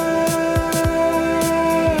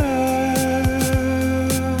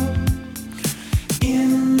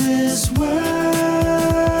in this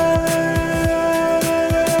world.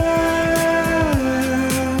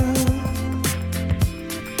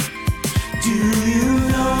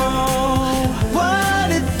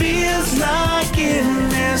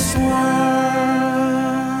 this world.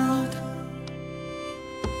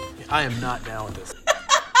 I am not down with this.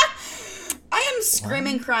 I am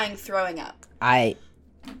screaming, crying, throwing up.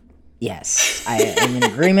 Yes, I am in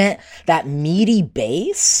agreement. That meaty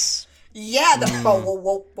bass. Yeah, the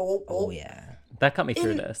oh yeah. That got me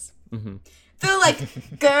through this. Mm-hmm. The like,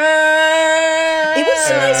 girl. It was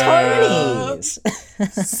some nice harmonies.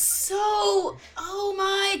 So, oh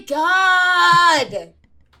my god.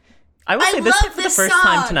 I would say this hit for the first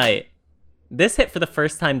time song. tonight. This hit for the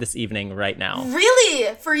first time this evening right now.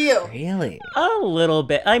 Really? For you? Really? A little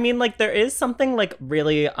bit. I mean, like, there is something, like,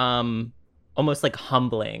 really, almost, like,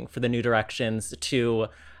 humbling for the New Directions to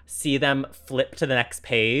see them flip to the next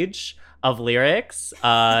page of lyrics.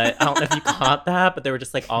 I don't know if you caught that, but they were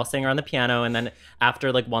just, like, all singing around the piano, and then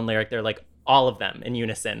after, like, one lyric, they're, like, all of them in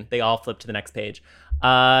unison. They all flip to the next page.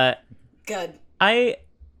 Good.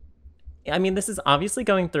 I mean, this is obviously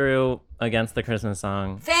going through against the Christmas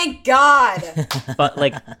song. Thank God. But,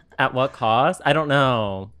 like, at what cost? I don't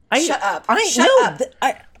know. Shut up. Shut up.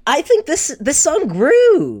 I think this song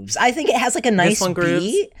grooves. I think it has like a nice one grooves?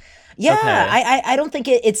 beat. Yeah, Okay. I don't think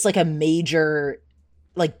it's like a major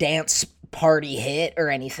like dance party hit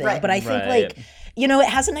or anything. Right. But I think like it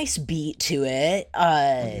has a nice beat to it.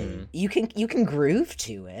 You can groove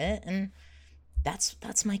to it, and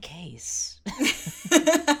that's my case.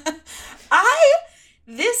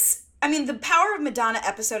 The Power of Madonna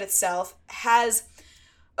episode itself has,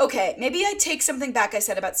 okay, maybe I take something back I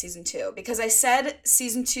said about season 2, because I said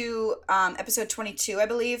season 2, episode 22, I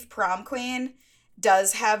believe, Prom Queen,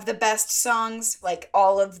 does have the best songs, like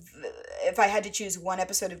if I had to choose one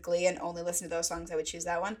episode of Glee and only listen to those songs, I would choose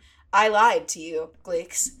that one. I lied to you,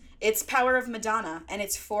 Gleeks. It's Power of Madonna, and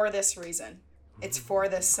it's for this reason. It's for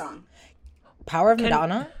this song. Power of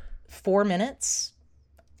Madonna, 4 minutes.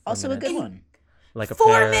 Also a good one. Like a 4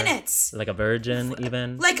 prayer, minutes. Like a virgin,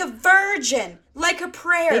 even. Like a virgin. Like a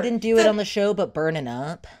prayer. They didn't do it on the show, but Burning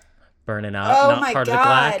Up. Burning Up. Oh Not my part God. of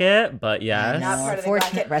the Glacket, but yes. Not part of the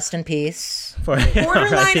Unfortunate. Glacket. Rest in peace.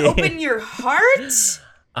 Borderline Open Your Heart?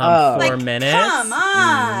 4 minutes. Come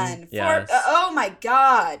on. Yes. Oh my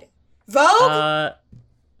God. Vogue?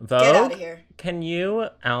 Vogue? Get out of here. Can you,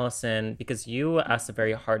 Allison, because you asked a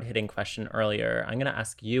very hard-hitting question earlier, I'm going to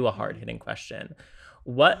ask you a hard-hitting question.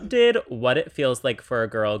 What did What It Feels Like for a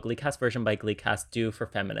Girl, Gleecast version by Gleecast, do for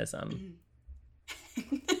feminism?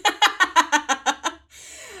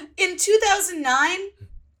 In 2009?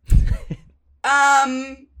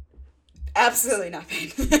 Absolutely nothing.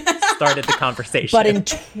 Started the conversation. But in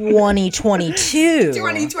 2022.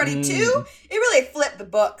 2022? It really flipped the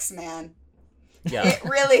books, man. Yeah. It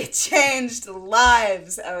really changed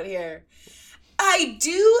lives out here. I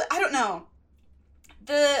don't know.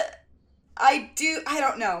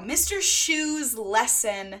 Mr. Shu's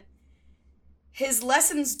his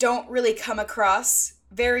lessons don't really come across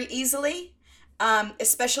very easily,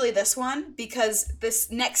 especially this one, because this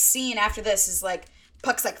next scene after this is like,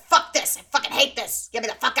 Puck's like, fuck this, I fucking hate this, get me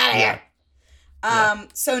the fuck out of here.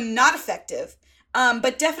 So not effective,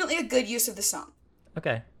 but definitely a good use of the song.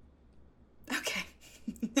 Okay.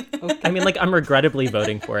 I mean, like, I'm regrettably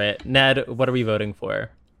voting for it. Ned, what are we voting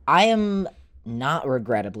for? I am not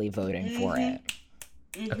regrettably voting for it.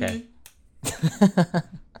 Okay.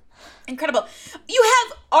 Incredible. You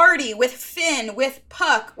have Artie with Finn, with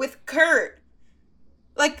Puck, with Kurt.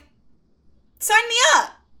 Like, sign me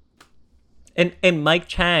up. And Mike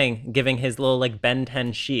Chang giving his little, like, Ben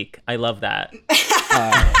 10 chic. I love that.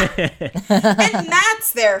 And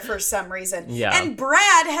Matt's there for some reason. Yeah. And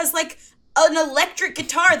Brad has, like, an electric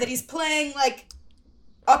guitar that he's playing, like,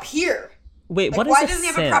 up here. Wait, Like, what is why a doesn't he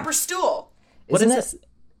have synth? a proper stool? What is Isn't this?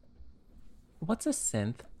 What's a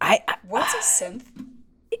synth? What's a synth?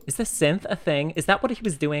 Is the synth a thing? Is that what he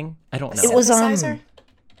was doing? I don't know. It was Synthesizer?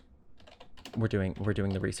 We're doing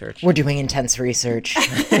the research. We're doing intense research.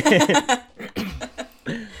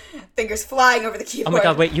 Fingers flying over the Oh keyboard. my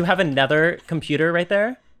God! Wait, you have another computer right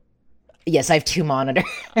there? Yes, I have 2 monitors.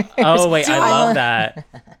 Oh wait, I love that.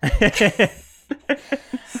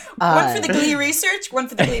 One for the Glee research, one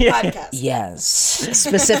for the Glee podcast. Yes,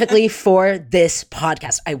 specifically for this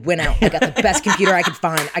podcast. I went out. I got the best computer I could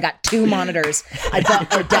find. I got 2 monitors. I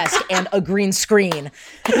bought a desk and a green screen.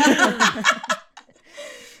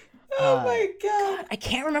 Oh my God. I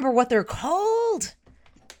can't remember what they're called.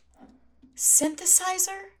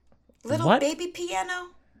 Synthesizer? Little What? baby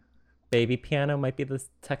piano? Baby piano might be the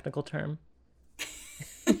technical term.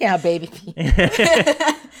 Yeah, baby.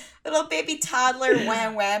 Little baby toddler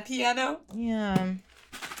wham wham piano? Yeah.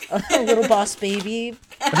 A little boss baby.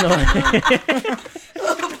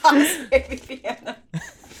 Little boss baby piano.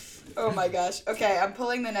 Oh my gosh. Okay, I'm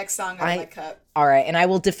pulling the next song out of my cup. All right, and I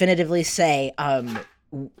will definitively say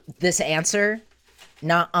this answer,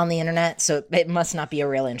 not on the internet, so it must not be a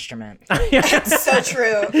real instrument. It's so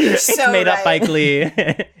true. You're so It's made up by Glee.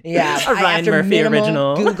 Yeah, A Ryan after Murphy minimal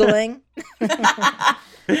original. Googling.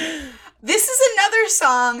 This is another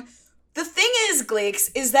song. The thing is, Gleeks,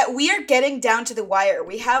 is that we are getting down to the wire.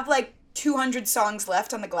 We have like 200 songs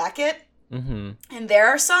left on the Glacket. Mm-hmm. And there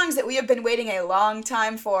are songs that we have been waiting a long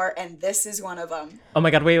time for, and this is one of them. Oh my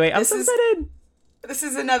god, wait. I'm so excited. This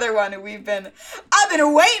is another one I've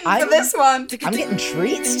been waiting for this one. I'm getting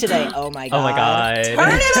treats today. Oh my god. Oh my god.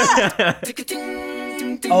 Turn it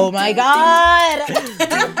up. Oh my god.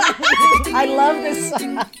 I love this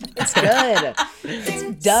song. It's good. It's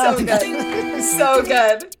dumb. So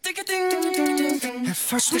good. At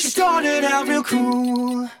first we started out real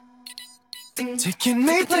cool, taking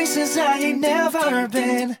me places I ain't never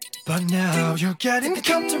been. But now you're getting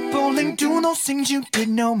comfortable and doing those things you did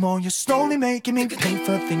no more. You're slowly making me pay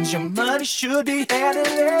for things your money should be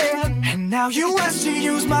handling. And now you ask to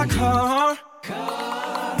use my car.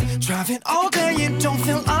 Driving all day, you don't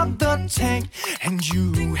fill up the tank. And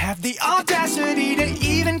you have the audacity to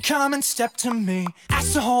even come and step to me.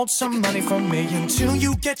 Ask to hold some money from me until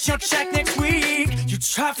you get your check next week. You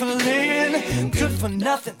trifling, good for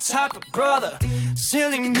nothing type of brother.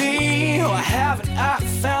 Silly me, or haven't I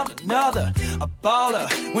found another? A baller,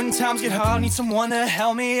 when times get hard, need someone to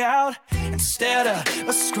help me out. Instead of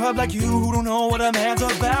a scrub like you who don't know what a man's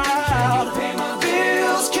about. Can you pay my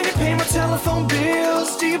bills? Can you pay my telephone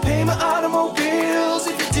bills? Do you pay my automobiles?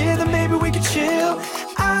 If you did, then maybe we could chill.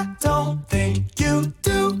 I don't think you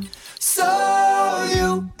do. So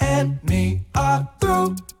you and me are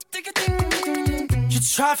through. You're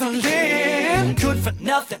trifling, good for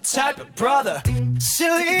nothing type of brother.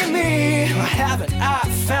 Silly me, or haven't I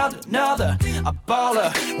found another? A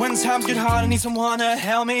baller, when times get hard, I need someone to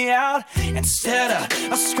help me out. Instead of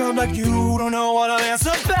a scrub like you who don't know what it's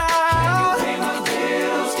about. Can you pay my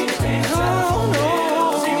bills? Can you pay my telephone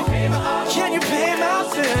bills? Can you pay my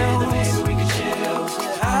bills? Maybe we could chill.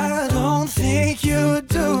 I don't think you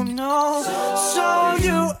do, no. So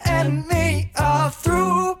you and me are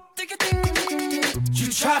through. You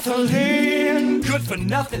trifling, good for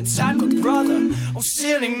nothing type of brother. Oh,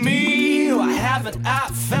 silly me, why haven't I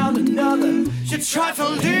found another? You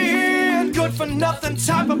trifling, good for nothing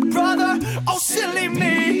type of brother. Oh, silly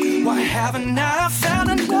me, why haven't I found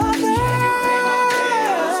another?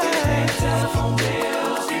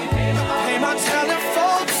 Pay my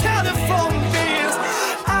telephone bills.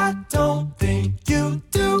 I don't think you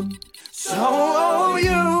do. So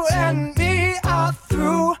you and me are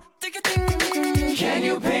through. Can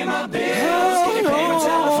you pay my bills? Can you pay my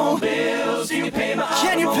telephone bills? Can you pay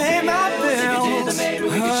my bills? Maybe we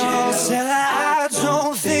could chill. Said I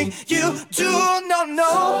don't think you do,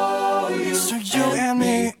 no. So you and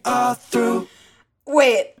me are through.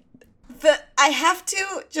 Wait, I have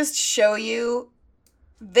to just show you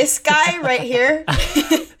this guy right here.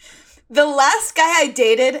 The last guy I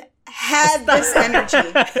dated had this energy.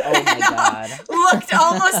 Oh my god. Looked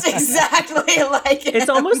almost exactly like him. It's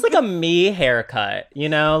almost like a me haircut, you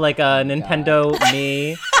know, like a Nintendo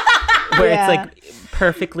me, where it's like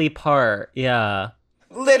perfectly part. Yeah.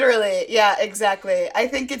 Literally, yeah, exactly. I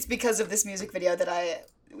think it's because of this music video that I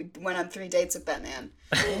went on 3 dates with Batman.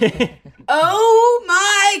 Oh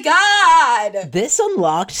my god! This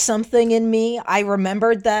unlocked something in me. I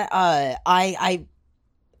remembered that I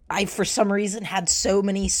for some reason had so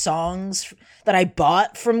many songs that I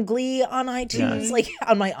bought from Glee on iTunes, like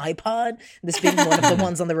on my iPod. This being one of the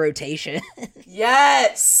ones on the rotation.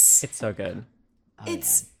 Yes! It's so good.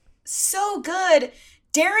 It's so good.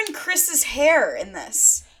 Darren Criss' hair in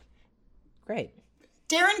this. Great.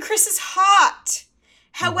 Darren Criss is hot.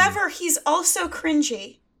 However, he's also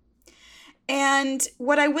cringy. And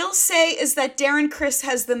what I will say is that Darren Criss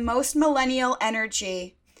has the most millennial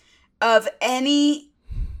energy of any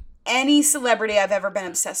celebrity I've ever been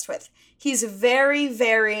obsessed with. He's very,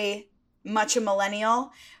 very much a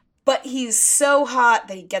millennial, but he's so hot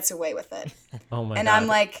that he gets away with it. Oh my god. And I'm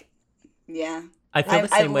like, yeah. I feel the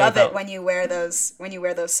same way love about... it when you wear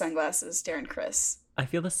those sunglasses, Darren Criss. I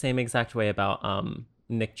feel the same exact way about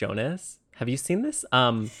Nick Jonas. Have you seen this?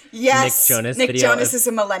 Yes. Nick video Jonas is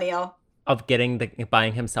a millennial. Of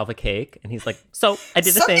buying himself a cake, and he's like, "So I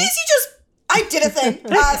did a Some thing." days I did a thing.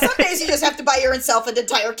 Some days you just have to buy yourself an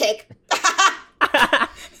entire cake. Oh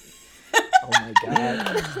my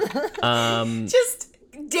god. Just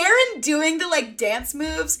Darren doing the like dance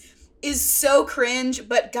moves is so cringe,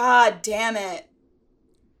 but god damn it.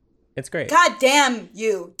 It's great. God damn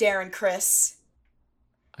you, Darren Criss.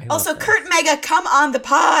 Also, Kurt Mega, come on the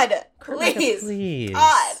pod, Mega, please. please.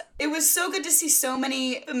 God, it was so good to see so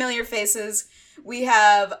many familiar faces. We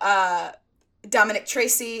have Dominic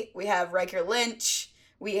Tracy, we have Riker Lynch,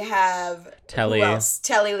 we have Telly. Who else?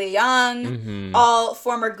 Telly Lee Young, all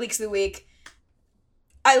former Gleeks of the Week.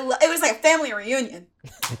 It was like a family reunion.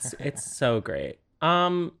 It's so great.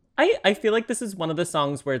 I feel like this is one of the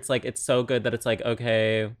songs where it's like it's so good that it's like,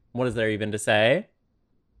 okay, what is there even to say?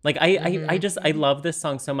 Like I love this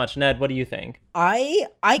song so much. Ned, what do you think? I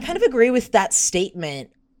kind of agree with that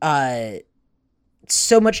statement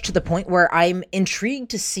so much to the point where I'm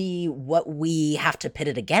intrigued to see what we have to pit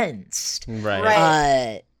it against.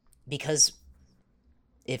 Right. Because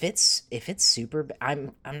if it's super, I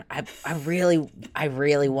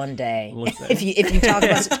really one day. Listen. if you talk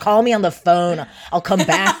about it, call me on the phone. I'll come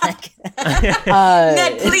back.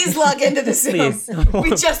 Ned, please log into the Zoom. Please. We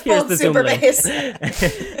just Here's pulled the Zoom Super link. Bass.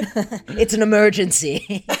 It's an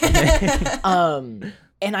emergency. And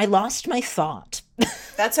I lost my thought.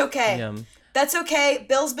 That's okay. Yeah. That's okay.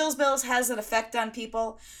 Bills has an effect on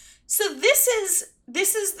people. So this is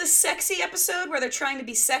the sexy episode where they're trying to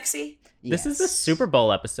be sexy. This is the Super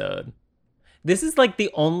Bowl episode. This is like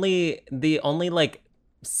the only like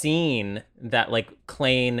scene that like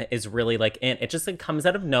Klaine is really like in. It just like comes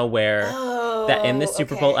out of nowhere. That in the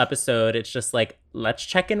Super Bowl episode, it's just like, let's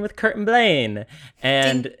check in with Kurt and Blaine.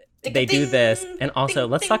 And they do this. And also,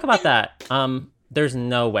 let's talk about that. There's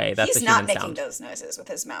no way that's He's a human not making sound. those noises with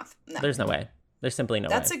his mouth. No. There's no way. There's simply no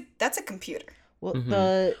way. That's a computer.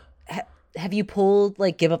 Well, have you pulled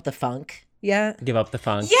like Give Up the Funk yet? Give Up the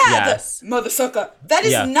Funk. Yeah, Yes. the mother sucker. That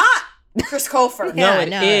is not Chris Colfer. No,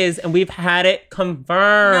 it is, and we've had it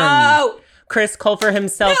confirmed. No. Chris Colfer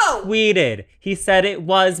himself tweeted. He said it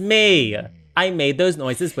was me. I made those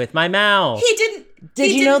noises with my mouth. He didn't.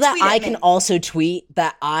 Did you know that I can also tweet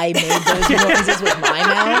that I made those noises with my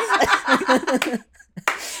mouth?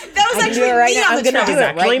 That was actually right me now. on I'm the gonna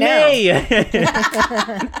track. do it right now.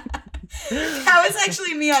 That was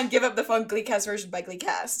actually me on Give Up the Funk Gleecast version by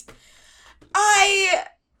Gleecast.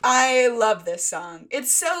 I love this song.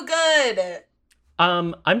 It's so good.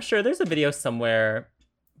 I'm sure there's a video somewhere,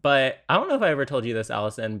 but I don't know if I ever told you this,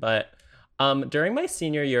 Allison, but during my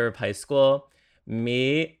senior year of high school,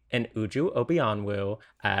 me and Uju Obianwu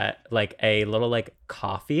at like a little like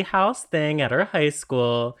coffee house thing at our high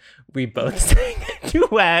school, we both sang a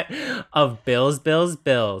duet of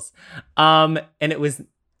Bills. And it was,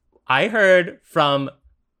 I heard from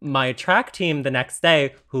my track team the next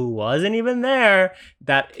day, who wasn't even there,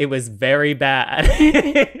 that it was very bad.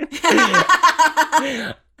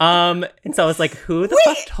 And so I was like, who the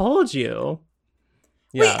fuck told you?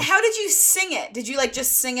 Yeah. Wait, how did you sing it? Did you like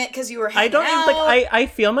just sing it because you were hanging out? I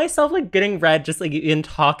feel myself like getting red just like in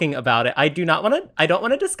talking about it. I don't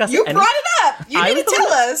want to discuss You it. brought it up. You need to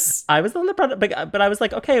tell us. I was on the product, but I was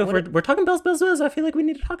like, okay, if we're talking Bills, I feel like we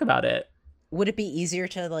need to talk about it. Would it be easier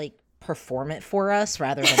to like perform it for us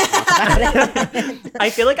rather than talk about it? I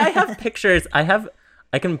feel like I have pictures.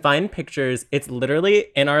 I can find pictures. It's literally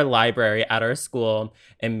in our library at our school,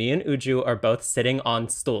 and me and Uju are both sitting on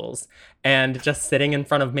stools and just sitting in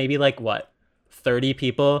front of maybe like 30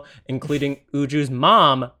 people, including Uju's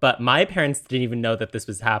mom, but my parents didn't even know that this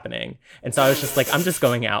was happening. And so I was just like, I'm just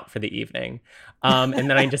going out for the evening. And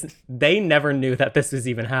then they never knew that this was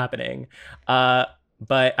even happening.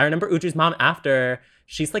 But I remember Uju's mom after,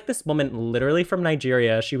 she's like this woman literally from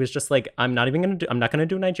Nigeria. She was just like, I'm not going to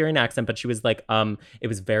do a Nigerian accent, but she was like, it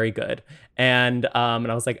was very good. And I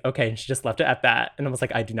was like, okay. And she just left it at that. And I was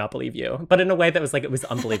like, I do not believe you. But in a way that was like, it was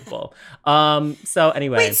unbelievable. So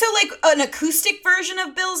anyway. Wait, so like an acoustic version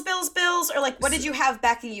of Bills, or like what did you have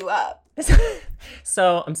backing you up?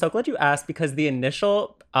 So I'm so glad you asked, because the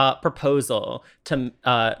initial proposal to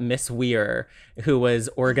Miss Weir, who was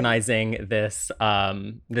organizing this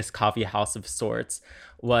this coffee house of sorts,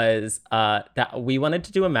 was that we wanted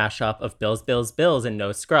to do a mashup of Bills and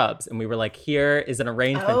No Scrubs. And we were like, here is an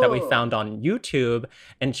arrangement that we found on YouTube.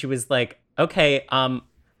 And she was like, okay,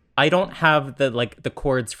 I don't have the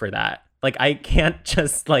chords for that. Like, I can't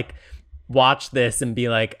just like watch this and be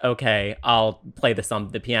like, okay, I'll play this on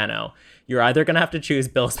the piano. You're either gonna have to choose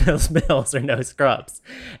Bills or No Scrubs.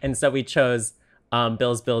 And so we chose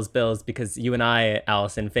Bills because you and I,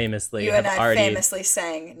 Allison, famously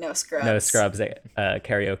sang No Scrubs. No Scrubs at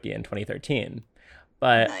karaoke in 2013.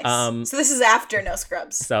 But nice. So this is after No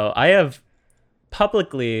Scrubs. So I have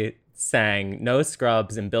publicly sang No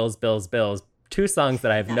Scrubs and Bills, two songs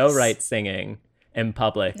that I have no right singing in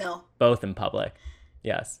public. No. Both in public.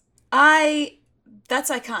 Yes. That's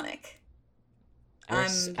iconic.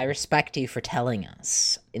 I respect you for telling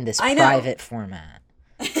us in this private format.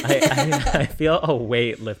 I feel a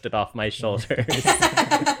weight lifted off my shoulders.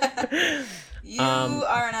 You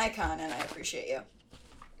are an icon, and I appreciate you.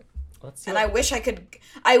 Let's see. And I wish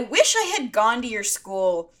I had gone to your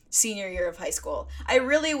school senior year of high school. I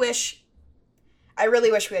really wish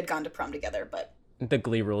we had gone to prom together, but the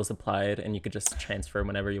Glee rules applied, and you could just transfer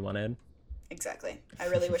whenever you wanted. Exactly. I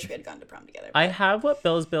really wish we had gone to prom together. I have what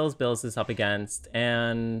Bills is up against,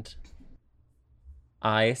 and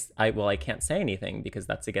I can't say anything because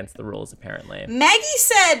that's against the rules, apparently. Maggie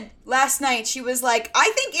said last night, she was like,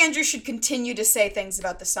 I think Andrew should continue to say things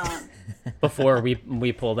about the song. Before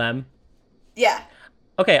we pull them? Yeah.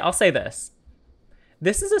 Okay, I'll say this.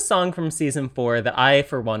 This is a song from season 4 that I,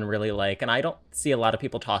 for one, really like, and I don't see a lot of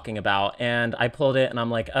people talking about, and I pulled it, and I'm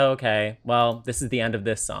like, oh, okay, well, this is the end of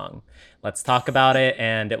this song. Let's talk about it,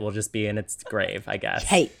 and it will just be in its grave, I guess.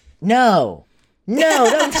 Hey, no,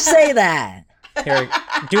 don't say that. Here,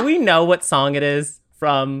 do we know what song it is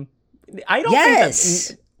from? I don't think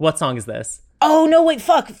that's... What song is this? Oh, no, wait,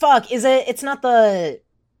 fuck. Is it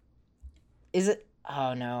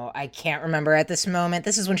oh no, I can't remember at this moment.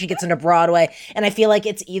 This is when she gets into Broadway, and I feel like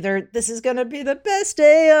it's either this is gonna be the best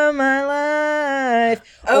day of my life,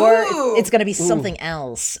 or it's gonna be something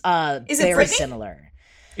else. Is it very Britney? similar.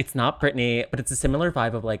 It's not Britney, but it's a similar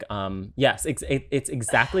vibe of like, yes, it's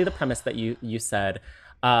exactly the premise that you said.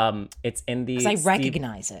 It's in the... Because I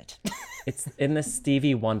recognize it. It's in the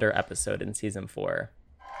Stevie Wonder episode in season 4.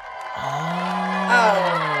 Oh.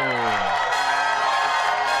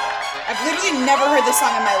 I've literally never heard this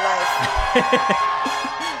song in my life.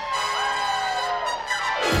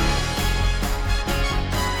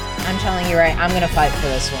 I'm telling you right, I'm gonna fight for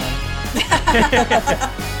this one.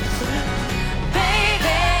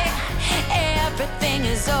 Baby, everything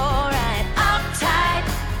is alright. Uptight,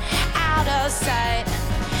 out of sight.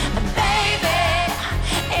 Baby,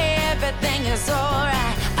 everything is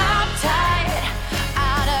alright. Uptight,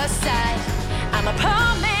 out of sight. I'm a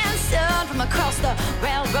poor man's son from across the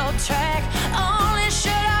railroad track. Only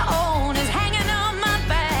shirt I own is hanging on my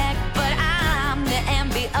back. But I'm the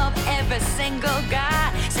envy of every single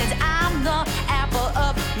guy, since I'm the apple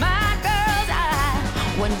of my girl's eye.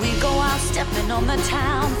 When we go out stepping on the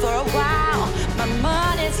town for a while, my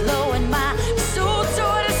money's low and my suit's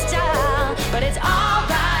sort of style. But it's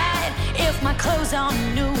alright if my clothes are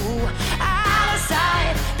new. Out of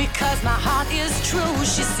sight, because my heart is true.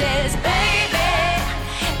 She says, baby,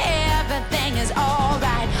 everything is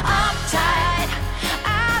alright. Uptight,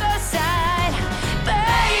 out of sight.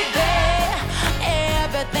 Baby,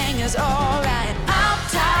 everything is alright.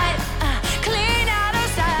 Uptight, clean out of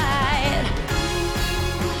sight.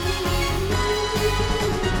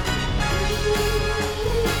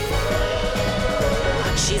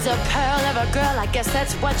 She's a pearl of a girl, I guess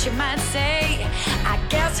that's what you might say. I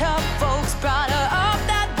guess her folks brought her up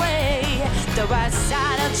that way. The right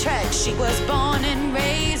side of track, she was born and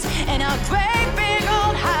raised in a great big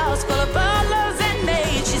old house full of butlers and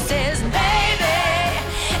maids. She says, baby,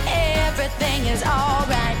 everything is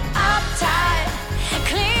alright. Uptight,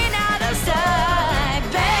 clean out of sight.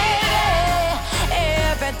 Baby,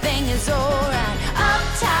 everything is alright.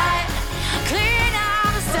 Uptight, clean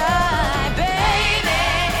out of sight. Baby,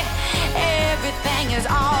 everything is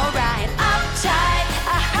alright. Uptight,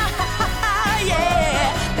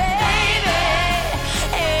 yeah. Baby,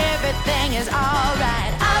 everything is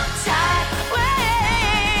alright. Uptight,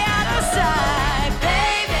 way out of sight.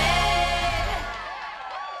 Baby.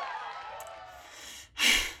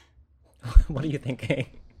 What are you thinking?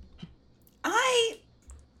 I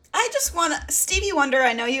just want to... Stevie Wonder,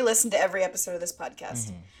 I know you listen to every episode of this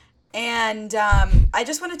podcast. And I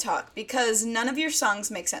just want to talk because none of your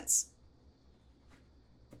songs make sense.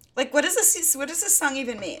 Like, what does this song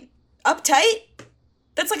even mean? Uptight?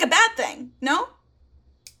 That's like a bad thing, no?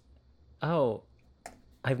 Oh,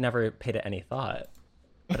 I've never paid it any thought,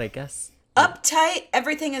 but I guess... Uptight,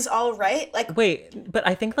 everything is all right? Like, wait, but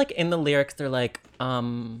I think like in the lyrics they're like,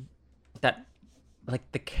 that,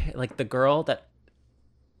 like the girl that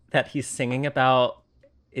he's singing about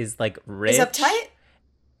is like rich. Is uptight?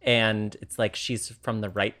 And it's like she's from the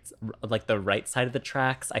right side of the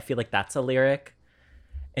tracks. I feel like that's a lyric.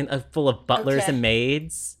 And full of butlers and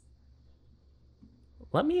maids.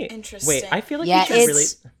 Let me... Interesting. Wait, I feel like yeah, we should really...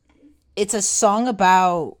 It's a song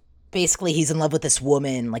about... Basically, he's in love with this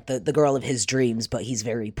woman, like the girl of his dreams, but he's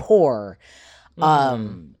very poor.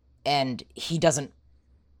 And he doesn't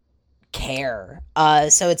care.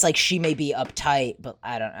 So it's like she may be uptight, but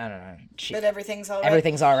I don't know. But everything's all right.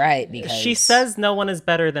 Everything's all right because... She says no one is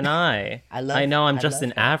better than I. I know I'm just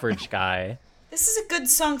an her. average guy. This is a good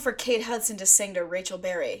song for Kate Hudson to sing to Rachel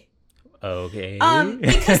Berry. Okay.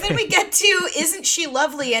 Because then we get to Isn't She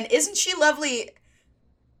Lovely? And Isn't She Lovely?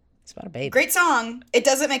 It's about a baby. Great song. It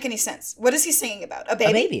doesn't make any sense. What is he singing about? A baby?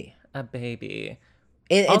 A baby. A baby.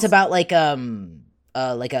 It's about like an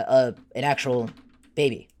actual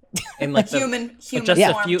baby. And like human just form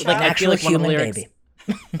a few, child. like I feel like one of the human lyrics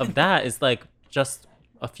baby. of that is like just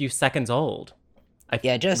a few seconds old.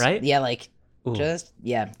 Right? Yeah, like Ooh. just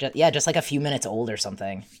like a few minutes old or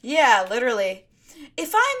something. Yeah, literally.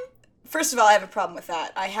 First of all, I have a problem with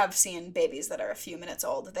that. I have seen babies that are a few minutes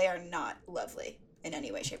old. They are not lovely in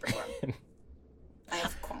any way, shape, or form. I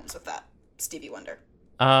have qualms with that. Stevie Wonder.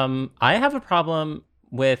 I have a problem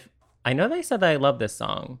with, I know they said that I love this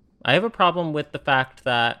song. I have a problem with the fact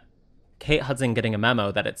that Kate Hudson getting a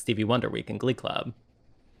memo that it's Stevie Wonder Week in Glee Club.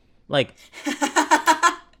 Like,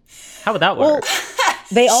 how would that work? Well,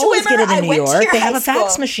 they always get it in New York. They have a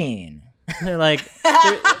fax machine. They're like,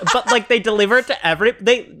 but like they deliver it to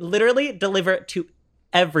they literally deliver it to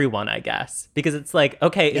everyone, I guess. Because it's like,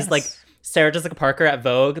 okay, Yes. Is like Sarah Jessica Parker at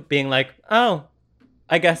Vogue being like, oh,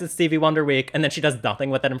 I guess it's Stevie Wonder Week. And then she does nothing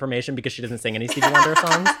with that information because she doesn't sing any Stevie Wonder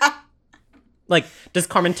songs. Like, does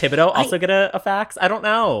Carmen Thibodeau also get a fax? I don't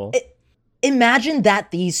know. Imagine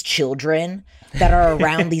that these children that are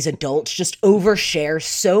around these adults just overshare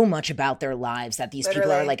so much about their lives that these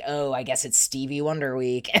people are like, oh, I guess it's Stevie Wonder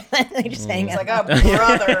Week. And then they just hang out. It's like, oh,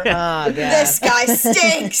 brother. Oh, this guy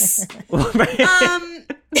stinks.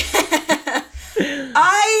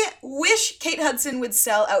 I wish Kate Hudson would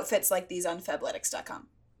sell outfits like these on Fabletics.com.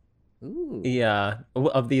 Ooh. Yeah.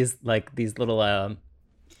 Of these little,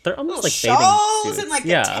 they're almost little like shawls bathing suits. And like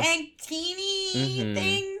the tankini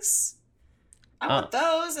things. I want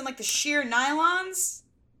those and like the sheer nylons.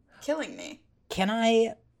 Killing me. Can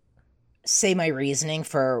I say my reasoning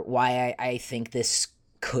for why I think this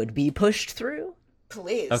could be pushed through?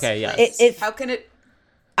 Please. Okay, yeah. How can it?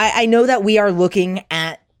 I know that we are looking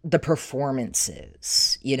at the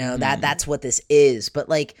performances, you know, that's what this is. But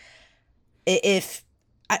like,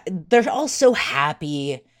 they're all so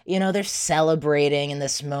happy, you know, they're celebrating in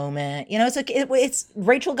this moment. You know, it's like, it's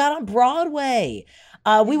Rachel got on Broadway.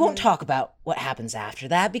 We won't talk about what happens after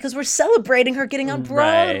that because we're celebrating her getting on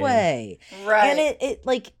Broadway. Right. And it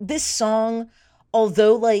like this song,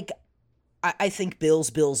 although like I think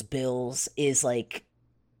Bills is like,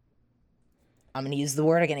 I'm going to use the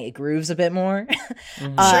word again, it grooves a bit more. Sure.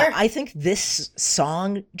 I think this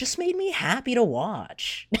song just made me happy to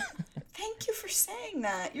watch. Thank you for saying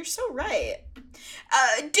that. You're so right.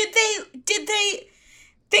 Did they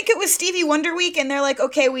think it was Stevie Wonder Week and they're like,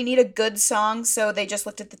 okay, we need a good song, so they just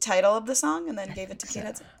looked at the title of the song and then gave it to Kate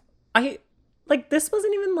Hudson? This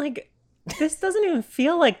doesn't even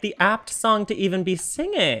feel like the apt song to even be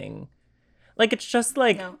singing. Like, it's just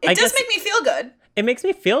like... No. It does make me feel good. It makes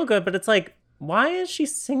me feel good, but it's like, why is she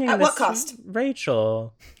singing At this what cost?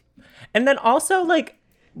 Rachel? And then also, like,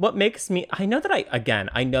 what makes me... I know that I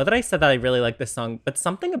said that I really like this song, but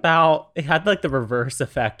something about... It had, like, the reverse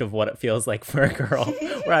effect of what it feels like for a girl.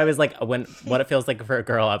 Where I was like, what it feels like for a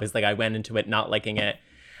girl, I was like, I went into it not liking it.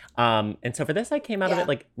 And so for this, I came out of it,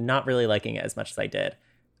 like, not really liking it as much as I did.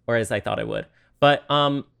 Or as I thought I would. But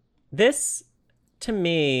this, to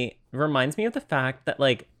me, reminds me of the fact that,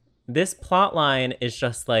 like, this plot line is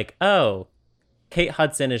just like, oh, Kate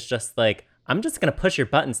Hudson is just like, I'm just going to push your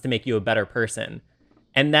buttons to make you a better person.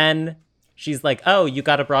 And then she's like, oh, you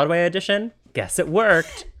got a Broadway audition? Guess it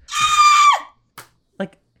worked.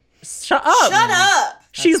 Like, shut up. Shut up.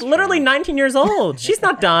 She's literally 19 years old. She's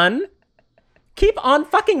not done. Keep on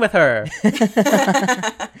fucking with her.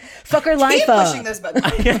 Fuck her life Keep up. pushing those buttons.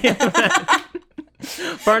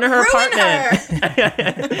 Burn her apartment.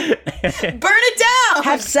 Burn it down.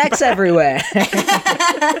 Have sex everywhere.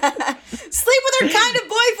 Sleep with her kind of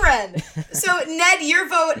boyfriend. So, Ned, your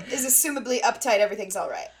vote is assumably uptight. Everything's all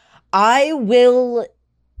right.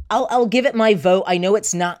 I'll give it my vote. I know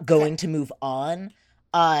it's not going to move on.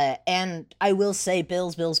 And I will say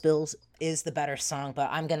Bills is the better song, but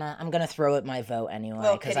I'm gonna throw it my vote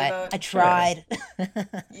anyway because I tried.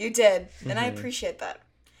 You did, and I appreciate that.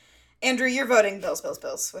 Andrew, you're voting Bills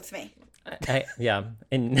with me.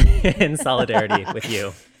 In solidarity with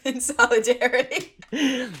you. In solidarity.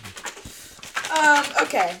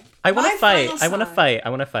 Okay. I want to fight. I want to fight.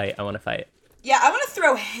 Yeah, I want to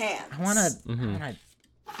throw hands. I want to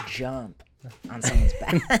jump on someone's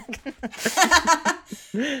back.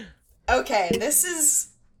 Okay, this is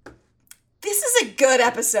a good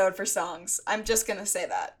episode for songs. I'm just gonna say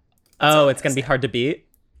that. It's gonna be hard to beat.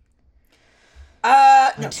 No.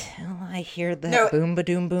 Until I hear that boom ba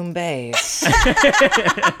doom boom bass.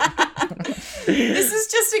 This is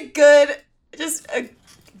just a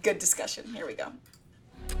good discussion. Here we go.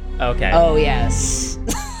 Okay. Oh, yes.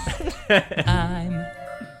 I'm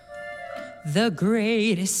the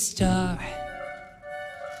greatest star.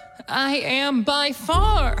 I am by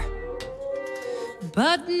far,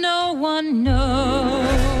 but no one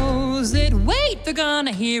knows it. Wait, they're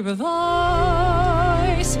gonna hear a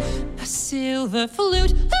voice, a silver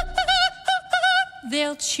flute.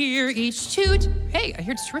 They'll cheer each toot. Hey, I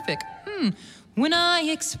hear it's terrific. When I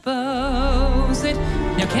expose it.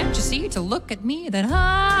 Now can't you see to look at me that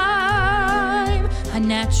I'm a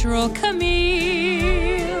natural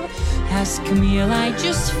Camille? As Camille, I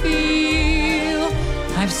just feel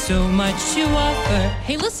I've so much to offer.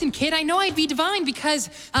 Hey, listen, kid, I know I'd be divine because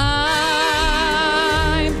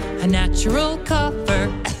I'm a natural copper.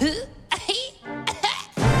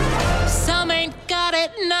 Some ain't got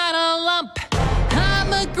it, not a lump.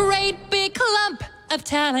 I'm a great big clump of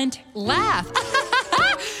talent. Laugh.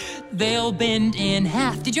 They'll bend in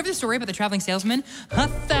half. Did you ever the story about the traveling salesman?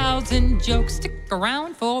 1,000 jokes. Stick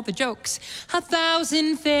around for the jokes.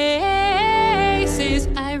 1,000 faces.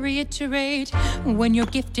 I reiterate, when you're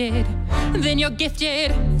gifted, then you're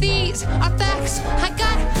gifted. These are facts. I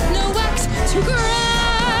got no wax to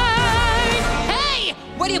grind. Hey,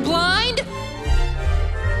 what are you, blind?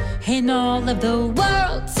 In all of the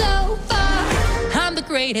world so far, I'm the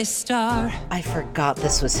greatest star. I forgot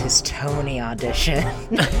this was his Tony audition.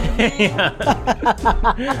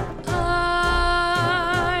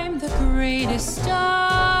 I'm the greatest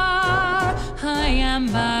star. I am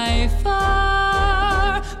by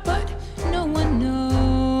far, but no one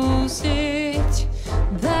knows it.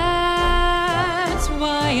 That's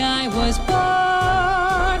why I was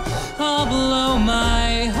born. I'll blow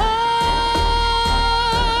my horn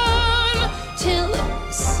till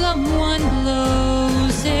someone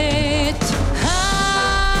blows it.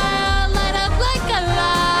 I'll light up like a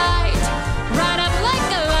light, right up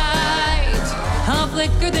like a light. I'll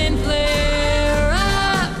flicker then flare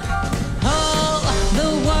up. All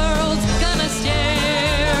the world's gonna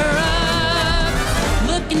stare up.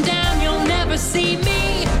 Looking down, you'll never see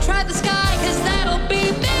me. Try the sky, 'cause that'll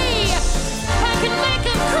be me. I can make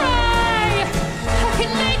 'em cry, I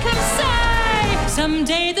can make 'em sigh.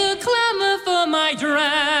 Someday they'll clamor for my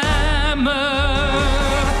drama.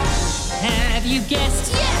 Have you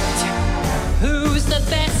guessed yet? Who's the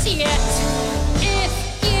best yet? If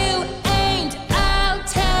you ain't, I'll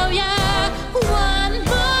tell ya one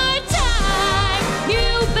more time.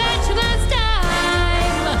 You bet your last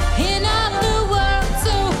dime. In all the world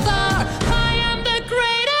so far, I am the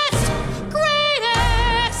greatest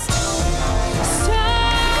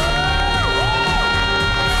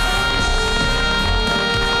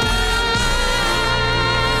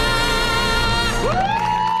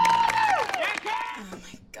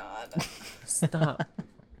Stop.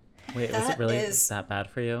 Wait, was it really that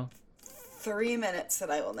bad for you? 3 minutes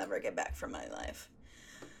that I will never get back from my life.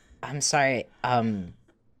 I'm sorry. Are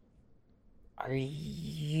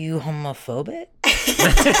you homophobic?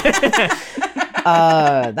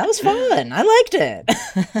 That was fun. I liked it.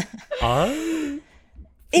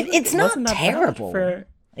 It's not terrible.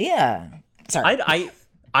 Yeah. Sorry.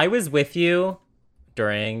 I was with you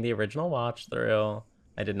during the original watch through.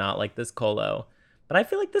 I did not like this Colo, but I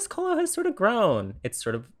feel like this Colo has sort of grown. It's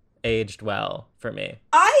sort of aged well for me.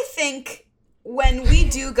 I think when we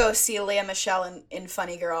do go see Lea Michele in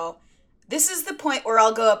Funny Girl, this is the point where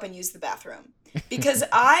I'll go up and use the bathroom because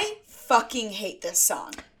I fucking hate this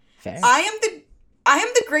song. Fair. I am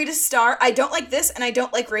the greatest star. I don't like this, and I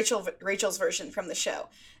don't like Rachel's version from the show.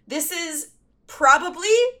 This is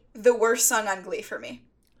probably the worst song on Glee for me.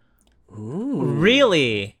 Ooh.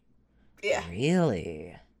 Really? Yeah.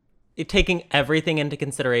 Really? You're taking everything into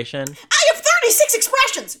consideration? I have 36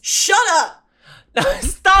 expressions! Shut up!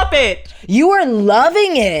 Stop it! You were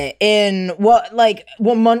loving it in what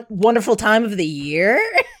wonderful time of the year?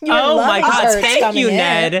 Oh my God, thank you,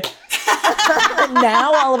 Ned.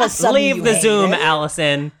 Now all of a sudden leave the Zoom,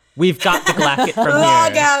 Allison. We've got to glack it from here.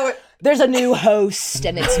 Log out. There's a new host,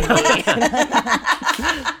 and it's me.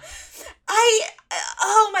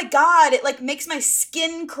 Oh my God, it makes my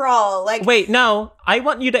skin crawl. Wait, no, I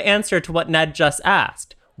want you to answer to what Ned just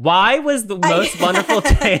asked. Why was the most wonderful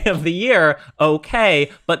day of the year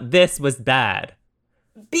okay, but this was bad?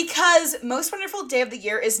 Because Most Wonderful Day of the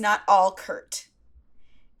Year is not all Kurt.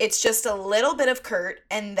 It's just a little bit of Kurt,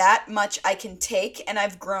 and that much I can take, and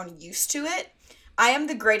I've grown used to it. I am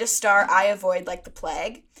the greatest star I avoid like the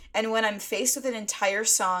plague. And when I'm faced with an entire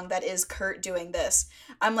song that is Kurt doing this,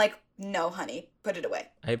 I'm like, no, honey, put it away.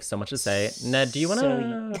 I have so much to say. Ned, do you want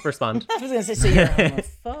to respond? I was going to say, so you're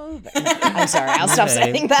homophobe? I'm sorry, I'll stop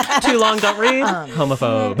saying that. Too long, don't read.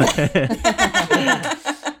 Homophobe.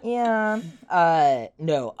 Yeah, Yeah.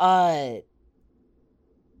 No.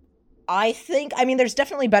 I think, I mean, there's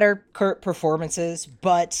definitely better Kurt performances,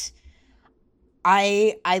 but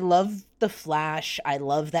I love the Flash. I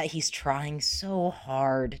love that he's trying so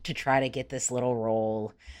hard to try to get this little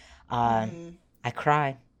role. I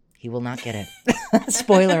cry. He will not get it.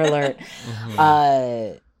 Spoiler alert.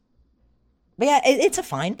 But yeah, it's a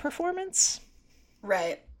fine performance.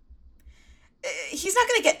 Right. He's not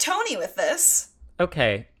going to get Tony with this.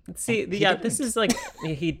 Okay. See, yeah, this is like,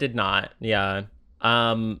 he did not. Yeah.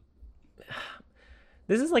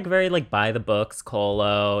 This is like very like by the books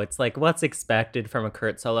Colo. It's like what's expected from a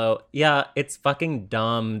Kurt solo. Yeah, it's fucking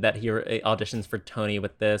dumb that he auditions for Tony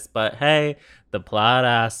with this, but hey, the plot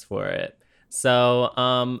asks for it. So,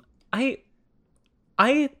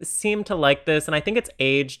 I seem to like this, and I think it's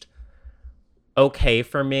aged okay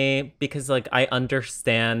for me because like I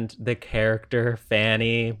understand the character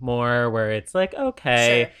Fanny more, where it's like,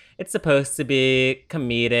 okay, sure, it's supposed to be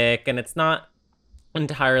comedic and it's not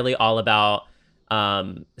entirely all about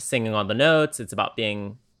singing on the notes. It's about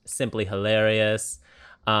being simply hilarious,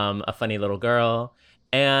 a funny little girl.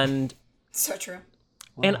 And so true.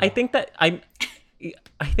 And I think that I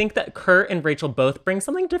think that Kurt and Rachel both bring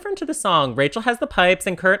something different to the song. Rachel has the pipes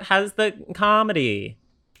and Kurt has the comedy.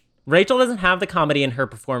 Rachel doesn't have the comedy in her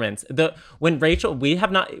performance. We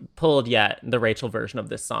have not pulled yet the Rachel version of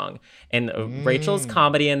this song, and Rachel's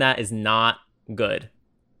comedy in that is not good.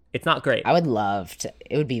 It's not great. I would love to.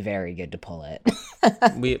 It would be very good to pull it.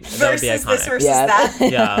 That would be iconic. This versus that.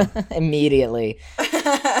 Yeah. Immediately.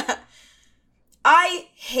 I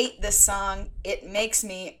hate this song. It makes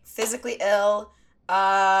me physically ill.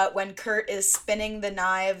 When Kurt is spinning the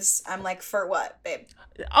knives, I'm like, for what, babe?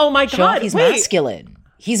 Oh my God, he's masculine.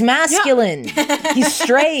 He's masculine. Yeah. He's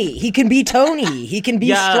straight. He can be Tony. He can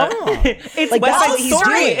be strong. It's like, that's what he's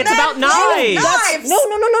doing. It's about knives.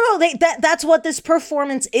 No. That's what this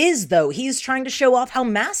performance is, though. He's trying to show off how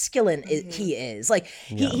masculine he is. Like,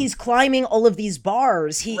 he's climbing all of these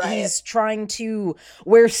bars. He's trying to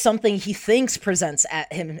wear something he thinks presents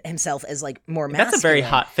at himself as, like, more masculine. That's a very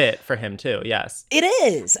hot fit for him, too. Yes. It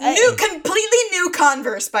is. Completely new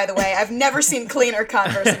Converse, by the way. I've never seen cleaner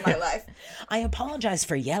Converse in my life. I apologize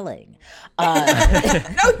for yelling. No,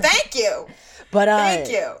 thank you. But thank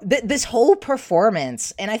you. This whole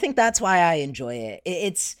performance, and I think that's why I enjoy it.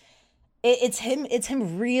 It's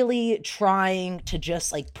him really trying to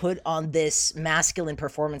just like put on this masculine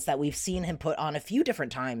performance that we've seen him put on a few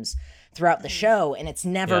different times throughout the show, and it's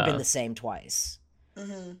never been the same twice.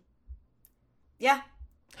 Mm-hmm. Yeah.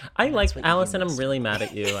 I like Allison. I'm really mad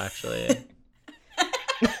at you, actually.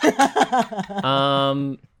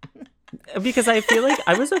 Because I feel like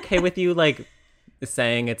I was okay with you like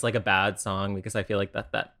saying it's like a bad song because I feel like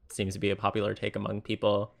that seems to be a popular take among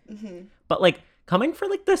people. Mm-hmm. But like coming for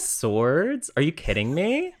like the swords, are you kidding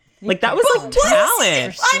me? Like that was like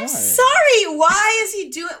talent. I'm sorry. Why is he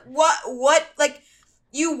doing what? Like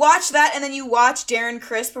you watch that and then you watch Darren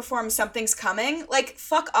Criss perform Something's Coming. Like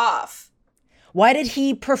fuck off. Why did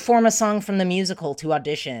he perform a song from the musical to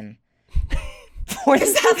audition?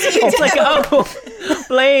 Because that's what you it's do. Like, oh,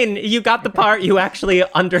 Blaine, you got the part. You actually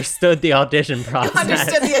understood the audition process. You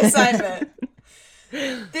understood the assignment.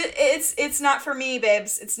 It's not for me,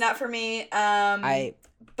 babes. It's not for me.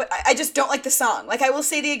 But I just don't like the song. Like, I will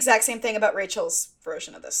say the exact same thing about Rachel's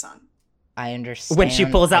version of this song. I understand. When she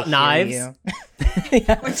pulls out knives.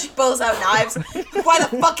 When she pulls out knives. Why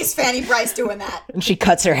the fuck is Fanny Brice doing that? And she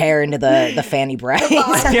cuts her hair into the Fanny Brice.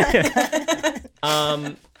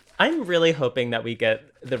 I'm really hoping that we get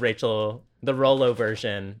the Rolo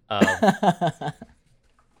version of...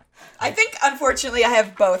 I think, unfortunately, I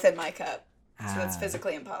have both in my cup. So it's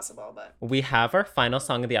physically impossible, but... We have our final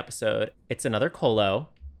song of the episode. It's another Colo.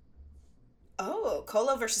 Oh,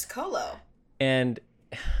 Colo versus Colo. And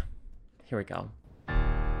here we go.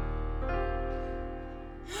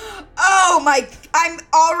 Oh my... I'm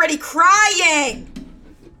already crying!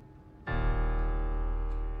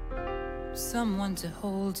 Someone to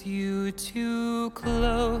hold you too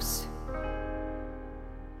close.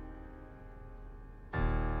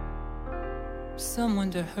 Someone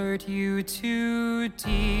to hurt you too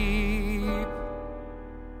deep.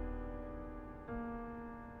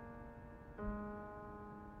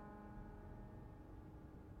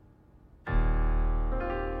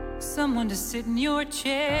 Someone to sit in your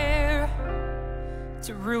chair,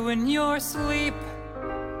 to ruin your sleep.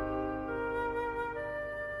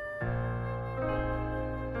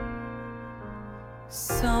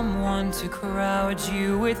 Someone to crowd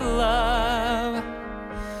you with love.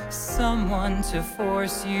 Someone to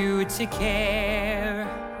force you to care.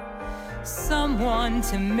 someone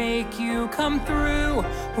to make you come through,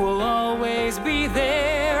 will always be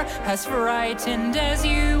there, as frightened as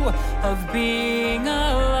you of being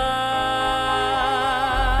alive,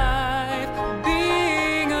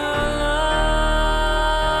 being alive.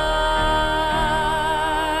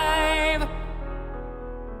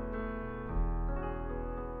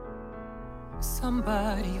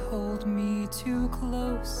 Somebody hold me too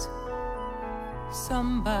close.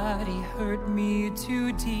 Somebody hurt me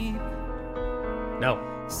too deep. No.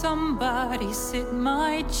 Somebody sit in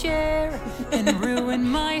my chair and ruin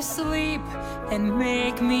my sleep and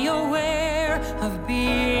make me aware of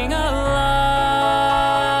being alive.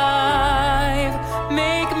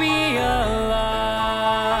 Make me alive.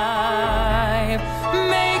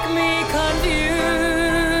 Make me confused.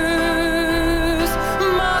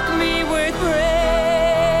 Mock me with praise.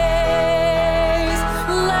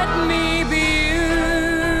 Let me be used.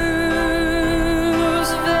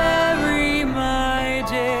 Vary my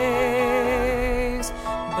days,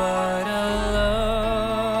 but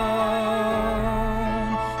alone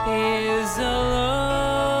is alone,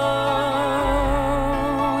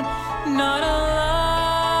 not alive.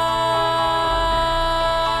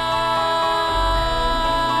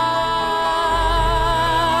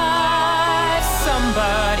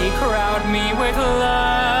 Somebody crowd me with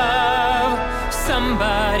love.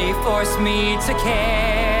 Somebody force me to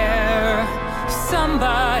care.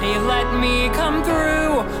 Somebody let me come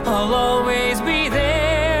through. I'll always be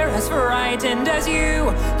there, as frightened as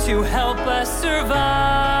you, to help us survive.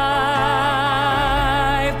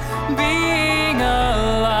 Being alive,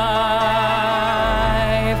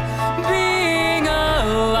 being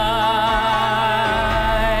alive,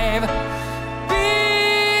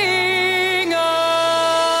 being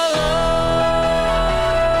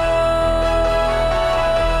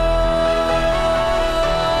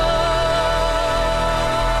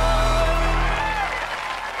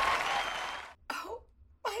Oh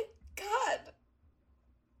my God.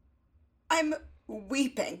 I'm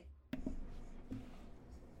weeping.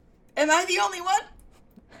 Am I the only one?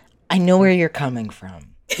 I know where you're coming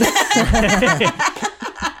from.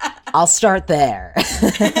 I'll start there.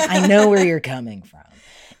 I know where you're coming from.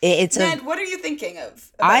 It's Ned, what are you thinking of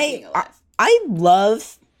about being alive? I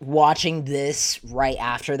love watching this right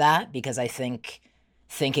after that, because I think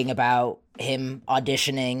thinking about him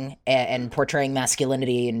auditioning and portraying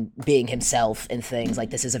masculinity and being himself and things like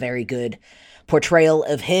this is a very good portrayal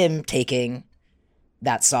of him taking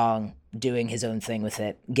that song, doing his own thing with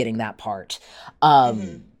it, getting that part.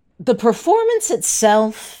 The performance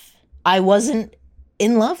itself, I wasn't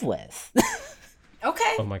in love with.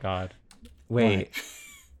 Okay. Oh my God. Wait.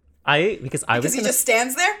 Because he just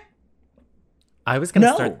stands there? I was gonna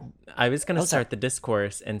No. start the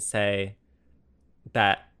discourse and say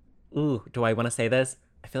that, ooh, do I want to say this?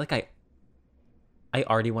 I feel like I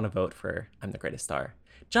already want to vote for I'm the Greatest Star.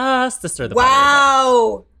 Just to stir the pot a little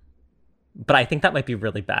Wow. bit. But I think that might be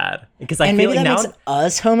really bad. Because I And feel maybe like that now makes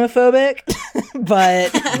us homophobic,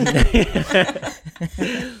 but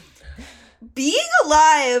Being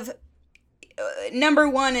Alive, number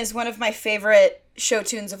one, is one of my favorite show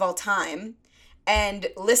tunes of all time. And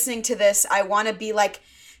listening to this, I want to be like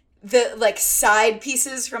the side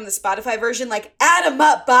pieces from the Spotify version, like add 'em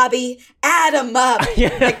up, Bobby, add 'em up.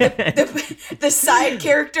 Like the side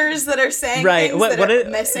characters that are saying things that are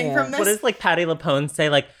missing from this. What does like Patti LuPone say?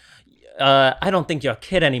 Like, I don't think you're a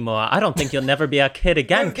kid anymore. I don't think you'll never be a kid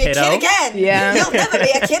again, Be a kiddo. kid again. Yeah. You'll never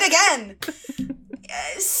be a kid again.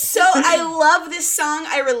 So I love this song.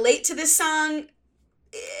 I relate to this song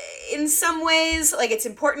in some ways. Like, it's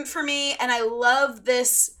important for me. And I love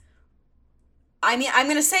this. I mean, I'm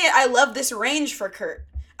going to say it. I love this range for Kurt.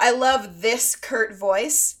 I love this Kurt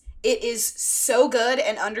voice. It is so good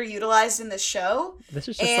and underutilized in this show. This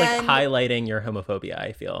is just like highlighting your homophobia,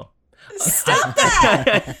 I feel. Stop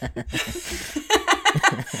that!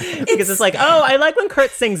 Because it's like, oh, I like when Kurt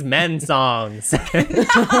sings men songs.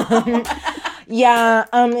 yeah,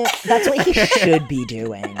 that's what he should be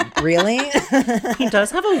doing. Really? He does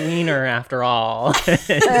have a wiener after all. Stop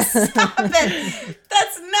it!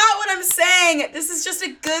 That's not what I'm saying. This is just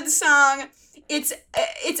a good song. It's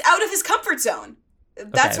out of his comfort zone.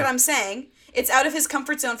 That's what I'm saying. It's out of his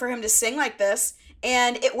comfort zone for him to sing like this,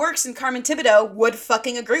 and it works, and Carmen Thibodeau would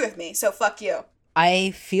fucking agree with me, so fuck you.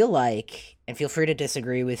 I feel like, and feel free to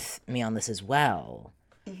disagree with me on this as well,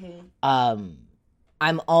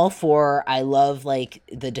 I'm all for, I love, like,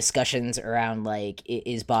 the discussions around, like,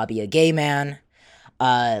 is Bobby a gay man?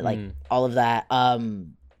 Like, all of that.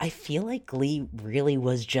 I feel like Glee really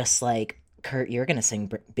was just, like, Kurt, you're gonna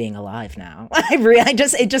sing Being Alive now.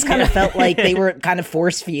 It just kind of felt like they were kind of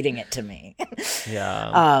force feeding it to me.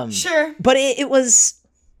 Yeah. Sure. But it was.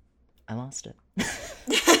 I lost it.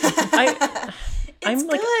 I'm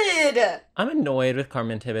like, good. I'm annoyed with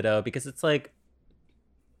Carmen Thibodeau because it's like,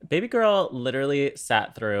 Baby Girl literally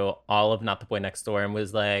sat through all of Not the Boy Next Door and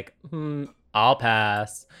was like, I'll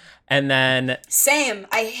pass. And then... Same.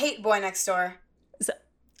 I hate Boy Next Door.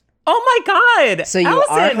 Oh my God! So you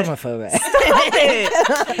Allison, are homophobic. Stop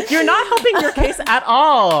it! You're not helping your case at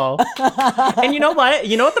all. And you know what?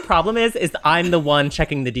 You know what the problem is? Is I'm the one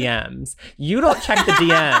checking the DMs. You don't check the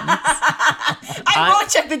DMs. I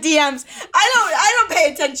won't check the DMs. I don't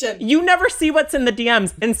pay attention. You never see what's in the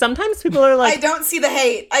DMs. And sometimes people are like... I don't see the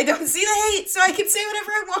hate. So I can say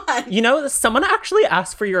whatever I want. You know, someone actually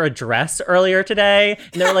asked for your address earlier today.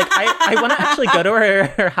 And they were like, I want to actually go to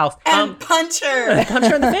her house. And punch her. Punch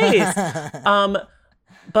her in the face.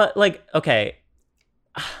 But like, okay,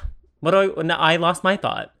 what do I? No, I lost my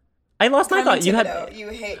thought. Thibodeau. You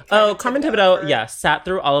hate. Carmen Thibodeau. Yeah, sat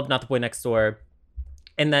through all of Not the Boy Next Door,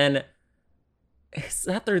 and then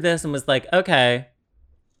sat through this and was like, okay,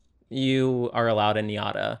 you are allowed in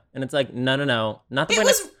Yada, and it's like, no, Not the Boy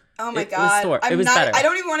Next. Oh my God. It was better. I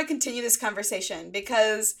don't even want to continue this conversation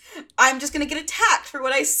because I'm just going to get attacked for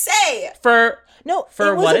what I say.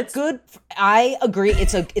 I agree.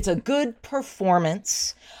 It's a good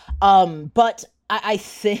performance. But I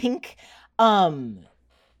think, oh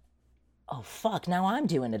fuck, now I'm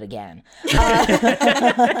doing it again.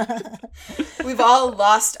 We've all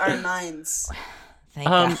lost our minds. Thank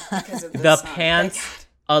God. Because of this the song. pants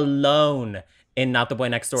alone in Not the Boy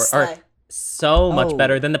Next Door Slay. are so much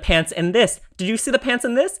better than the pants in this. Did you see the pants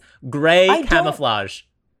in this? Gray camouflage.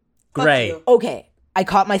 Gray. Okay, I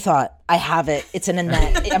caught my thought. I have it. It's in a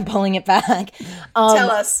net. I'm pulling it back. Tell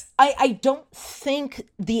us. I don't think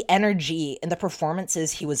the energy and the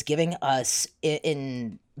performances he was giving us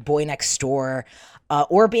in Boy Next Door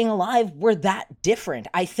or Being Alive were that different.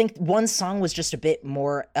 I think one song was just a bit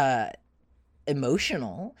more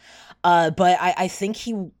emotional, but I think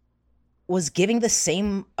he was giving the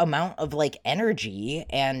same amount of like energy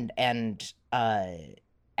and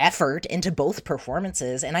effort into both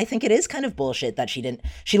performances, and I think it is kind of bullshit that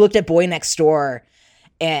she looked at Boy Next Door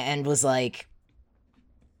and was like,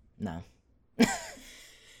 no.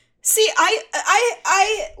 See,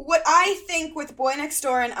 I what I think with Boy Next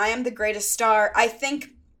Door and I Am the Greatest Star, I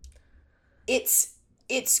think it's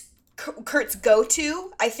Kurt's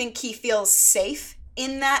go-to. I think he feels safe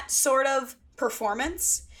in that sort of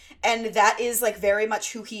performance. And that is like very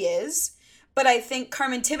much who he is. But I think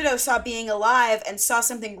Carmen Thibodeau saw Being Alive and saw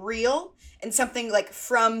something real and something like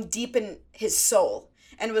from deep in his soul.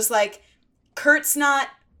 And was like, Kurt's not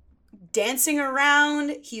dancing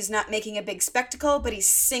around. He's not making a big spectacle, but he's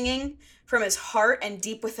singing from his heart and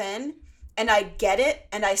deep within. And I get it.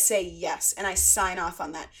 And I say yes. And I sign off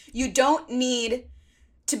on that. You don't need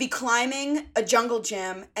to be climbing a jungle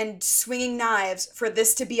gym and swinging knives for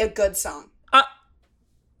this to be a good song.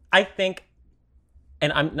 I think,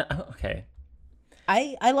 and I'm not, okay.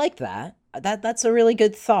 I like that. That's a really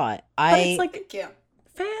good thought. But it's like, thank you.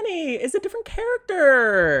 Fanny is a different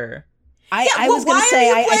character. I was going to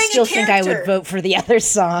say, I still think I would vote for the other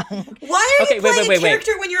song. Why are you playing a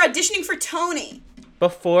character when you're auditioning for Tony?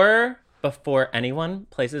 Before anyone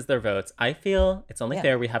places their votes, I feel it's only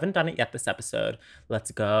fair. We haven't done it yet this episode.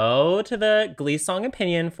 Let's go to the Glee Song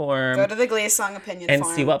opinion form. Go to the Glee Song opinion and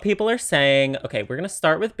form. see what people are saying. Okay, we're going to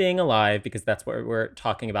start with Being Alive because that's what we're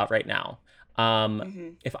talking about right now.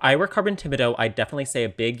 If I were Carmen Thibodeau, I'd definitely say a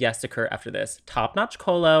big yes to Kurt after this. Top-notch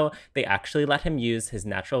Colo. They actually let him use his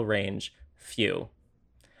natural range. Phew.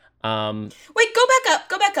 Wait, go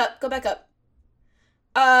back up.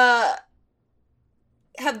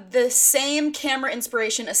 Have the same camera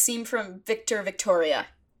inspiration a scene from Victor Victoria.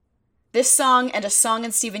 This song and a song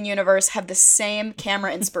in Steven Universe have the same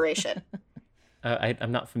camera inspiration.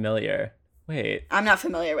 I'm not familiar. Wait. I'm not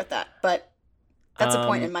familiar with that, but that's a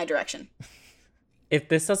point in my direction. If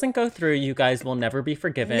this doesn't go through, you guys will never be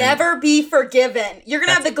forgiven. Never be forgiven. You're going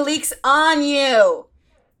to have the Gleeks on you.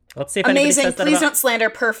 Let's see if anybody says that Please about... don't slander.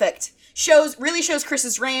 Perfect. Really shows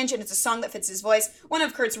Chris's range, and it's a song that fits his voice. One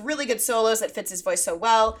of Kurt's really good solos that fits his voice so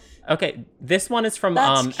well. Okay, this one is from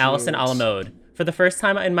Allison Alamode. For the first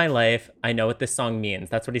time in my life, I know what this song means.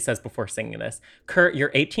 That's what he says before singing this. Kurt,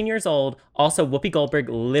 you're 18 years old. Also, Whoopi Goldberg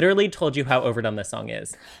literally told you how overdone this song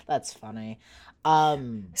is. That's funny.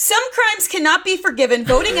 Some crimes cannot be forgiven.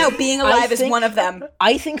 Voting out Being Alive is one of them.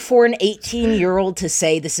 I think for an 18-year-old to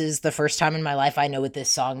say this is the first time in my life I know what this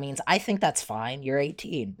song means, I think that's fine. You're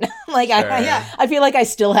 18. Like, sure. I feel like I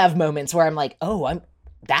still have moments where I'm like, oh,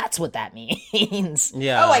 that's what that means.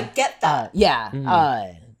 Yeah. Oh, I get that.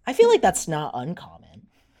 I feel like that's not uncommon.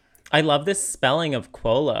 I love this spelling of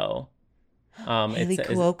Quolo. Haley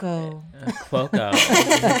Cuoco. Quoco.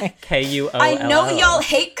 Kuollo. I know y'all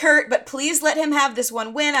hate Kurt, but please let him have this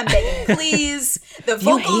one win. I'm begging, please. The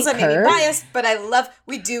vocals are maybe biased, but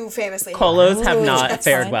we do famously hate Colos have Kurt. not That's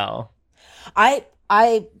fared fine. well.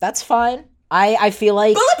 That's fine. I feel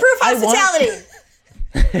like Bulletproof hospitality.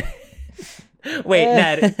 Wait,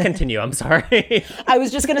 Ned, continue. I'm sorry. I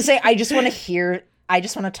was just gonna say, I just want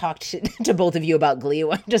to talk to both of you about Glee,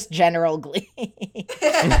 just general Glee.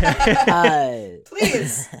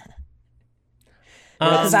 Please.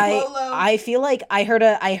 Because I feel like I heard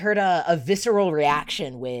a visceral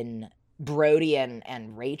reaction when Brody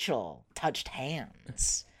and Rachel touched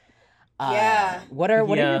hands. Yeah. What are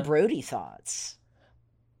your Brody thoughts?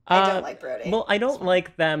 I don't like Brody. Well, I don't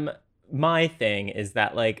like them. My thing is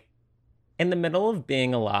that, like, in the middle of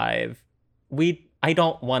being alive, I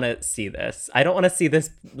don't want to see this. I don't want to see this,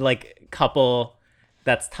 like, couple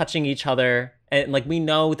that's touching each other. And, like, we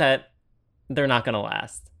know that they're not going to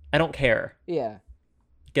last. I don't care. Yeah.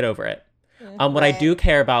 Get over it. What I do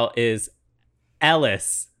care about is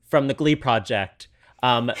Ellis from the Glee Project,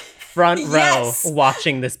 front row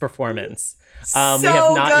watching this performance. We have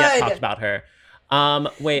not yet talked about her.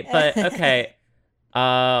 Wait, but okay.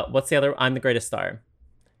 What's the other? I'm the Greatest Star.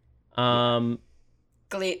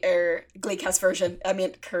 Gleecast version. I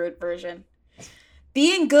mean, Kurt version.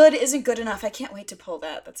 Being good isn't good enough. I can't wait to pull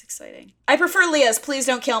that. That's exciting. I prefer Leah's. Please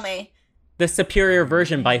don't kill me. The superior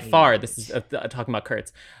version by far. This is talking about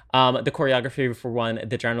Kurt's. The choreography for 1,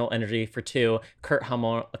 the general energy for 2. Kurt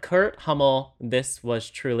Hummel. This was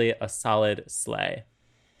truly a solid slay.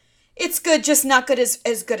 It's good, just not good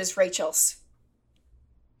as good as Rachel's.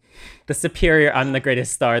 The superior I'm the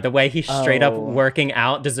Greatest Star. The way he's straight up working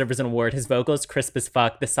out deserves an award. His vocals crisp as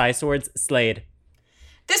fuck. The side swords slayed.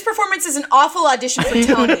 This performance is an awful audition for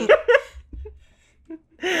Tony.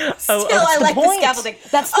 Still, I like the scaffolding.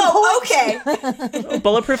 That's the point. Okay.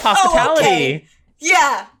 Bulletproof hospitality. Okay.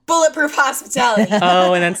 Yeah, bulletproof hospitality.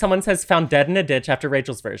 Oh, and then someone says found dead in a ditch after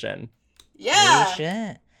Rachel's version. Yeah. Holy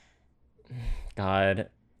shit. God.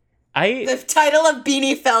 The title of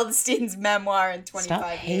Beanie Feldstein's memoir in 25 Stop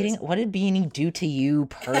hating. years. What did Beanie do to you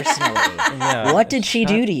personally? What did she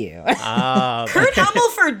do to you? Kurt Hummel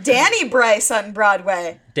for Danny Bryce on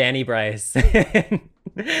Broadway. Danny Bryce. I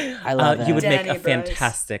love that. You would Danny make a Bryce.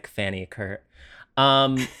 fantastic Fanny, Kurt.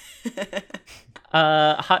 Hot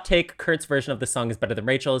take, Kurt's version of the song is better than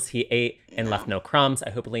Rachel's. He ate and left no crumbs.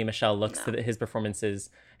 I hope Lea Michele looks to his performance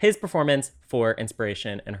for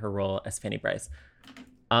inspiration in her role as Fanny Bryce.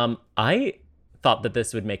 I thought that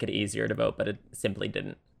this would make it easier to vote, but it simply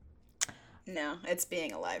didn't. No, it's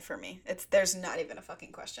Being Alive for me. There's not even a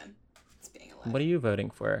fucking question. It's Being Alive. What are you voting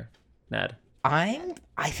for, Ned? I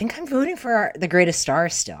think I'm voting for The Greatest Star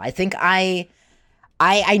still. I think I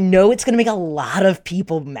know it's going to make a lot of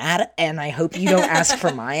people mad, and I hope you don't ask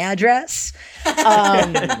for my address.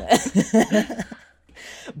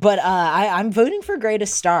 But I'm voting for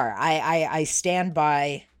Greatest Star. I stand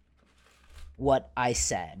by what I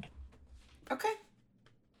said. Okay.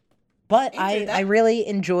 But I really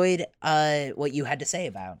enjoyed what you had to say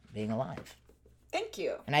about Being Alive. Thank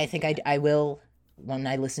you. And I think I will, when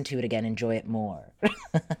I listen to it again, enjoy it more.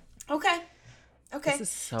 Okay. This is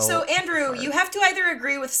So Andrew, hard. you have to either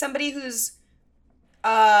agree with somebody who's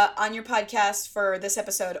on your podcast for this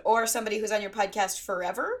episode or somebody who's on your podcast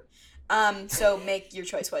forever. So make your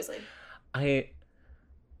choice wisely.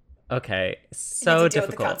 Okay, so deal with the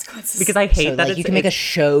difficult consequences. because I hate that you can make a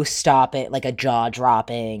show stop it, like a jaw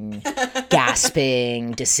dropping,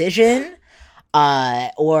 gasping decision,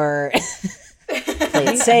 or play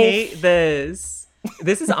it safe. hate this.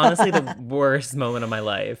 This is honestly the worst moment of my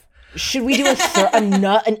life. Should we do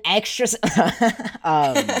an extra?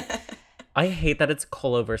 I hate that it's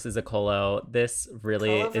Colo versus a Colo. This really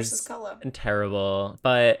Colo versus is Colo. terrible.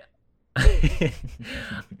 But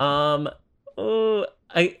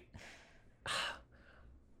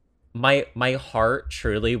my heart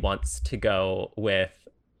truly wants to go with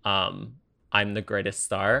I'm the Greatest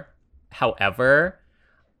Star. However,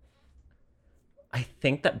 I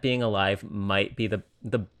think that Being Alive might be the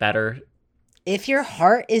better. If your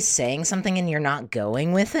heart is saying something and you're not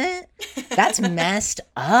going with it, that's messed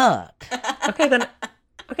up. Okay, then.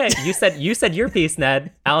 Okay, you said your piece,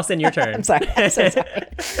 Ned. Allison, your turn. I'm sorry. I'm so sorry.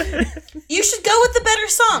 You should go with the better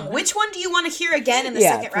song. Which one do you want to hear again in the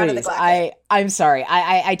second round of the Glacket? I'm sorry.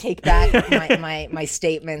 I take back my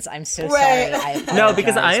statements. I'm so sorry. I apologize, No,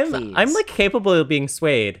 because please. I'm like capable of being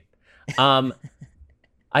swayed. I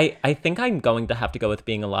think I'm going to have to go with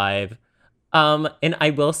Being Alive. And I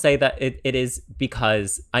will say that it is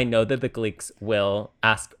because I know that the Gleeks will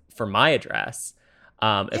ask for my address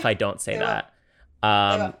if I don't say that.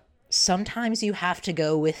 Sometimes you have to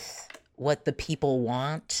go with what the people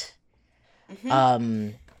want.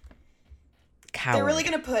 They're really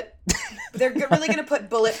gonna put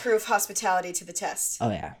bulletproof hospitality to the test. Oh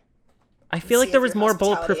yeah. I feel like there was more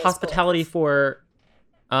bulletproof hospitality for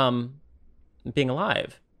being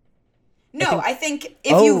alive. No, I think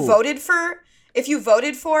if you voted for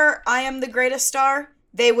I Am the Greatest Star,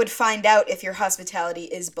 they would find out if your hospitality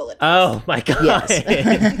is bulletproof. Oh my god. Yes.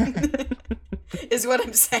 Is what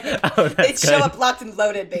I'm saying. They'd show up locked and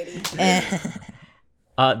loaded, baby.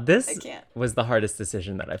 This was the hardest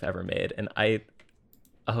decision that I've ever made, and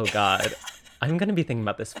oh god, I'm gonna be thinking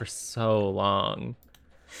about this for so long.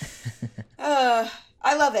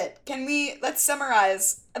 I love it. Let's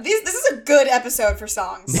summarize. This is a good episode for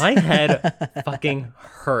songs. My head fucking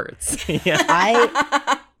hurts. Yeah.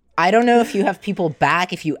 I don't know if you have people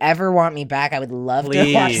back. If you ever want me back, I would love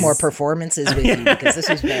to watch more performances with you because this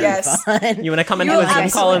was very fun. You want to come into a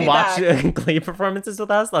Zoom call and watch Glee performances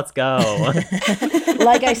with us? Let's go.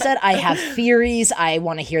 Like I said, I have theories. I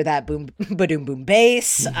want to hear that boom, ba-doom, boom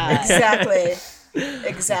bass. Exactly.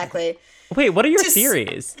 Wait, what are your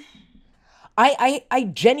theories?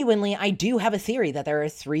 I genuinely, I do have a theory that there are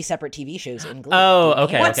 3 separate TV shows in Glee. Oh,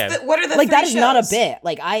 okay, what are the like 3 that is shows? not a bit.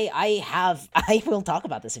 Like I will talk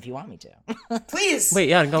about this if you want me to. Please. Wait,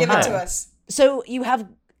 yeah, go give ahead. it to us. So you have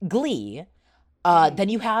Glee, then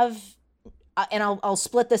you have, and I'll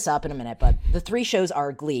split this up in a minute, but the 3 shows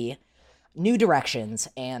are Glee, New Directions,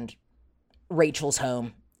 and Rachel's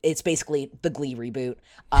Home. It's basically the Glee reboot.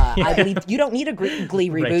 I believe you don't need a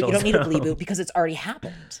Glee reboot. Rachel's you don't need a Glee Home. boot because it's already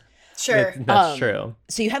happened. Sure. That's true.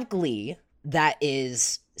 So you have Glee, that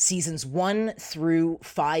is seasons 1 through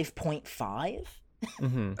 5.5.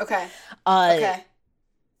 Mm-hmm. Okay. Okay.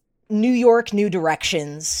 New York, New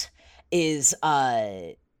Directions is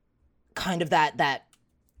kind of that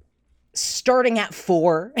starting at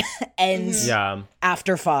 4 ends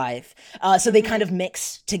after 5. So they kind of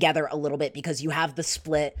mix together a little bit because you have the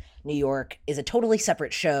split. New York is a totally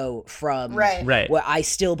separate show from what I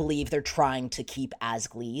still believe they're trying to keep as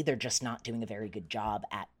Glee. They're just not doing a very good job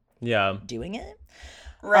at doing it.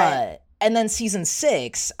 Right. And then season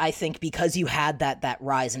 6, I think because you had that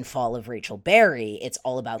rise and fall of Rachel Berry, it's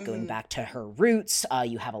all about going back to her roots.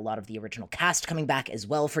 You have a lot of the original cast coming back as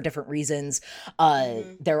well for different reasons.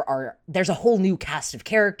 There's a whole new cast of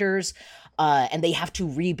characters. And they have to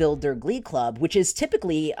rebuild their Glee Club, which is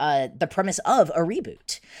typically the premise of a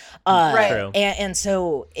reboot. Right. And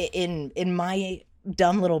so in my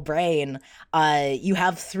dumb little brain, you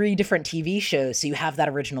have 3 different TV shows. So you have that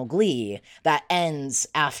original Glee that ends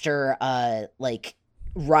after like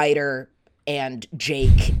Ryder and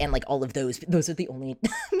Jake and like all of those. Those are the only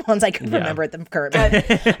ones I could remember at the current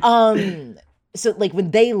moment. So like when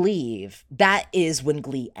they leave, that is when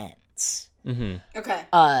Glee ends. Mm-hmm. Okay.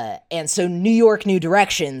 And so New York, New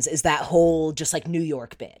Directions is that whole just like New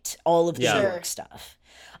York bit, all of the New York stuff.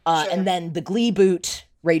 And then the Glee boot,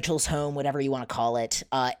 Rachel's Home, whatever you want to call it,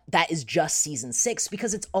 that is just season 6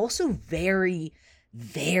 because it's also very,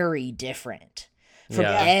 very different from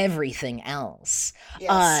everything else.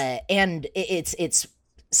 Yes. And it's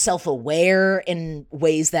self-aware in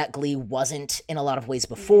ways that Glee wasn't in a lot of ways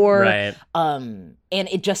before. Right. And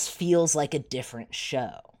it just feels like a different show.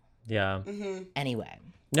 Yeah. Mm-hmm. Anyway.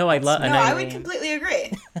 No, I love. I would completely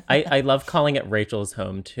agree. I love calling it Rachel's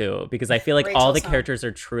Home too because I feel like all the characters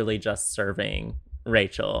are truly just serving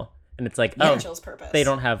Rachel, and it's like Rachel's purpose. They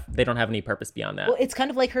don't have any purpose beyond that. Well, it's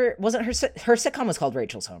kind of like her sitcom was called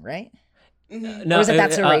Rachel's Home, right? Mm-hmm. No, or was it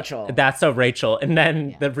That's So Rachel? That's So Rachel, and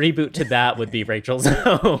then the reboot to that would be Rachel's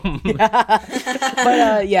Home.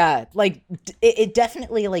 But like it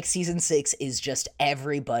definitely like season 6 is just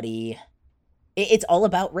everybody. It's all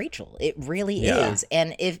about Rachel. It really is.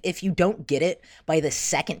 And if you don't get it by the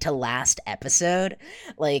second to last episode,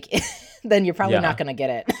 like, then you're probably not going to get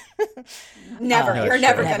it. Never. You're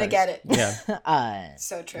never going to get it. Yeah.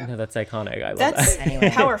 So true. No, that's iconic. I love that's that.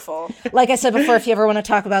 Anyway. Powerful. Like I said before, if you ever want to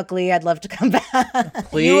talk about Glee, I'd love to come back.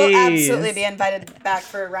 Please. You will absolutely be invited back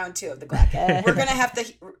for round 2 of the Glack. We're going to have to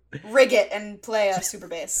rig it and play a super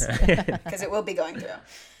bass because it will be going through.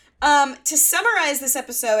 To summarize this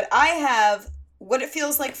episode, I have What It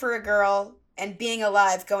Feels Like for a Girl and Being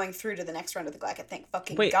Alive going through to the next round of the Glack. Thank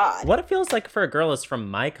fucking God. What It Feels Like for a Girl is from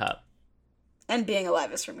my cup. And Being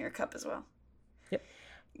Alive is from your cup as well. Yep.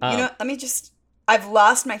 You know, let me just... I've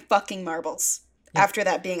lost my fucking marbles after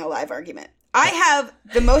that Being Alive argument. I have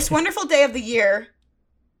The Most Wonderful Day of the Year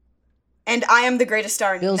and I Am the Greatest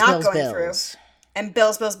Star Bills, not Bills, going Bills. through. and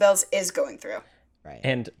Bills is going through. Right.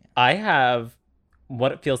 And I have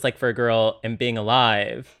What It Feels Like for a Girl and Being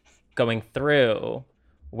Alive going through,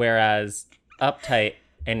 whereas Uptight,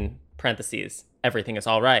 in parentheses, Everything Is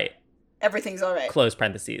All Right. Everything's all right. Close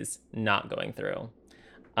parentheses, not going through.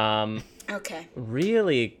 Okay.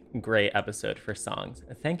 Really great episode for songs.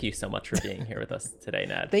 Thank you so much for being here with us today,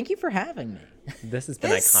 Ned. Thank you for having me. This has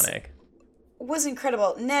been iconic. Was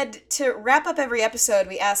incredible. Ned, to wrap up every episode,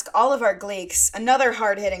 we ask all of our Gleeks another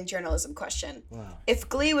hard-hitting journalism question. Wow. If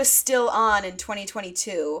Glee was still on in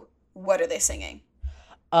 2022, what are they singing?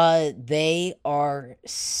 They are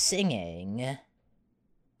singing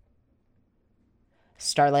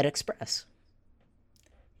Starlight Express.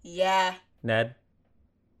 Yeah. Ned,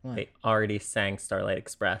 What? they already sang Starlight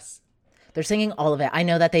Express. They're singing all of it. I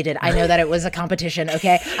know that they did. I know that it was a competition,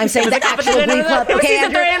 okay? I'm saying the actual Glee Club. Okay,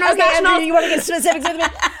 Andrew, you want to get specific with me?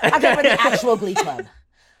 I'm talking about the actual Glee Club.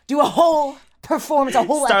 Do a whole performance, a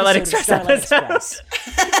whole Starlight episode Express. of Starlight Express.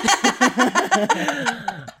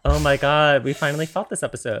 Oh my God, we finally fought this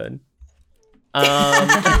episode. I'm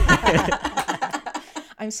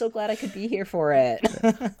so glad I could be here for it.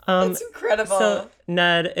 That's incredible. So,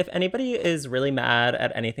 Ned, if anybody is really mad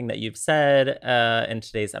at anything that you've said in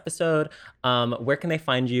today's episode, where can they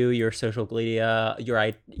find you, your social media, your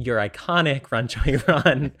iconic Run Joey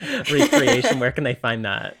Run recreation? Where can they find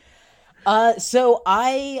that?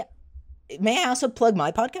 May I also plug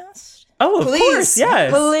my podcast? Oh, of course,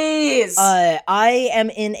 yes. Please. I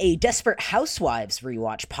am in a Desperate Housewives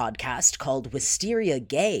rewatch podcast called Wisteria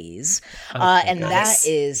Gaze. And that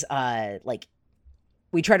is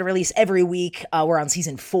we try to release every week. We're on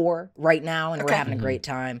season 4 right now, and we're having a great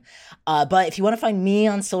time. But if you want to find me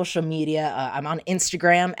on social media, I'm on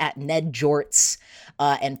Instagram at Ned Jorts.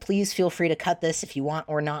 And please feel free to cut this if you want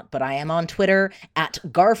or not. But I am on Twitter at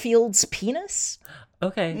Garfield's Penis.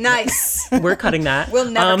 Okay. Nice. We're cutting that. We'll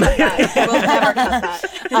never cut that. We'll never cut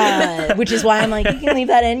that. Which is why I'm like, you can leave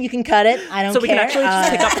that in. You can cut it. I don't care. So we can actually just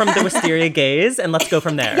pick up from the Wisteria Gaze and let's go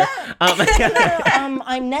from there. Yeah.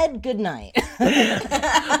 I'm Ned Goodnight.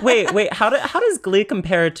 Wait. How does Glee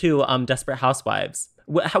compare to Desperate Housewives?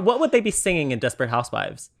 What would they be singing in Desperate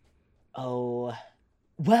Housewives? Oh,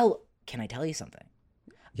 well, can I tell you something?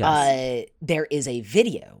 Yes. There is a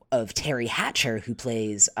video of Terry Hatcher, who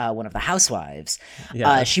plays one of the housewives.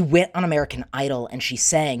 Yeah. She went on American Idol and she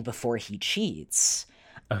sang Before He Cheats.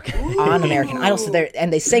 Okay. On American Idol. So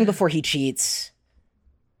they sang Before He Cheats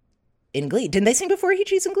in Glee. Didn't they sing Before He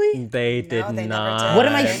Cheats in Glee? They did not. What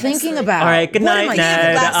am I thinking about? All right, good night,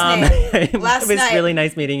 Ned. Last it was night. really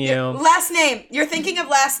nice meeting you. Last Name. You're thinking of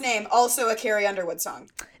Last Name, also a Carrie Underwood song.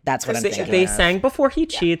 That's what I'm thinking They of. sang Before He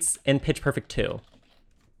Cheats in Pitch Perfect 2.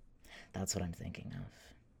 That's what I'm thinking of.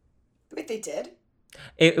 Wait, they did?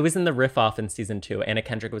 It was in the riff off in season 2. Anna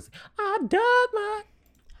Kendrick was, I dug my...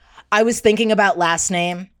 I was thinking about Last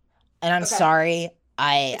Name, and I'm Okay. sorry.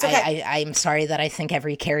 It's okay. I'm sorry that I think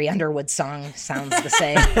every Carrie Underwood song sounds the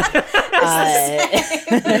same.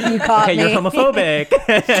 You caught me. Okay, you're homophobic.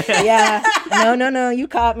 Yeah. No. You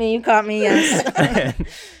caught me. Yes.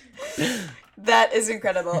 That is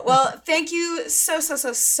incredible. Well, thank you so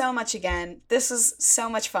much again. This was so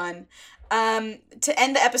much fun. To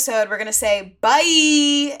end the episode, we're going to say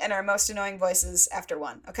bye in our most annoying voices after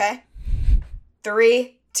 1, okay?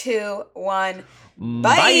 3, 2, 1.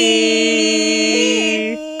 Bye!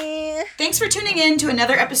 Thanks for tuning in to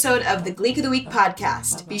another episode of the Gleek of the Week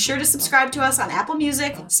podcast. Be sure to subscribe to us on Apple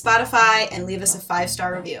Music, Spotify, and leave us a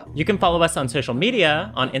 5-star review. You can follow us on social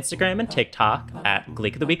media on Instagram and TikTok at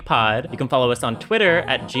Gleek of the Week Pod. You can follow us on Twitter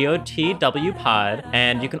at GOTWPod.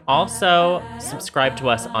 And you can also subscribe to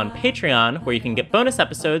us on Patreon, where you can get bonus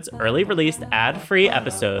episodes, early released ad-free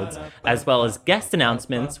episodes, as well as guest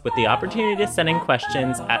announcements with the opportunity to send in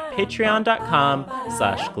questions at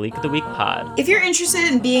patreon.com/Gleek of the Week Pod. If you're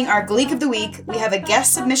interested in being our Gleek of the Week, we have a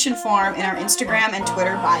guest submission form in our Instagram and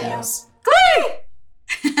Twitter bios. Glee!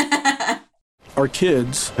 Our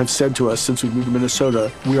kids have said to us since we moved to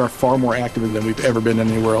Minnesota, we are far more active than we've ever been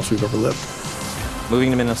anywhere else we've ever lived.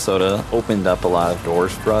 Moving to Minnesota opened up a lot of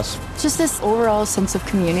doors for us. Just this overall sense of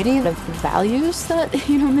community, of values that,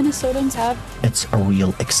 Minnesotans have. It's a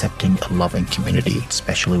real accepting, loving community,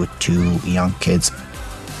 especially with 2 young kids.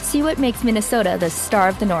 See what makes Minnesota the star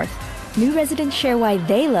of the North. New residents share why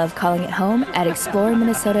they love calling it home at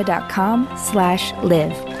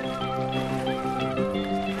exploreminnesota.com/live.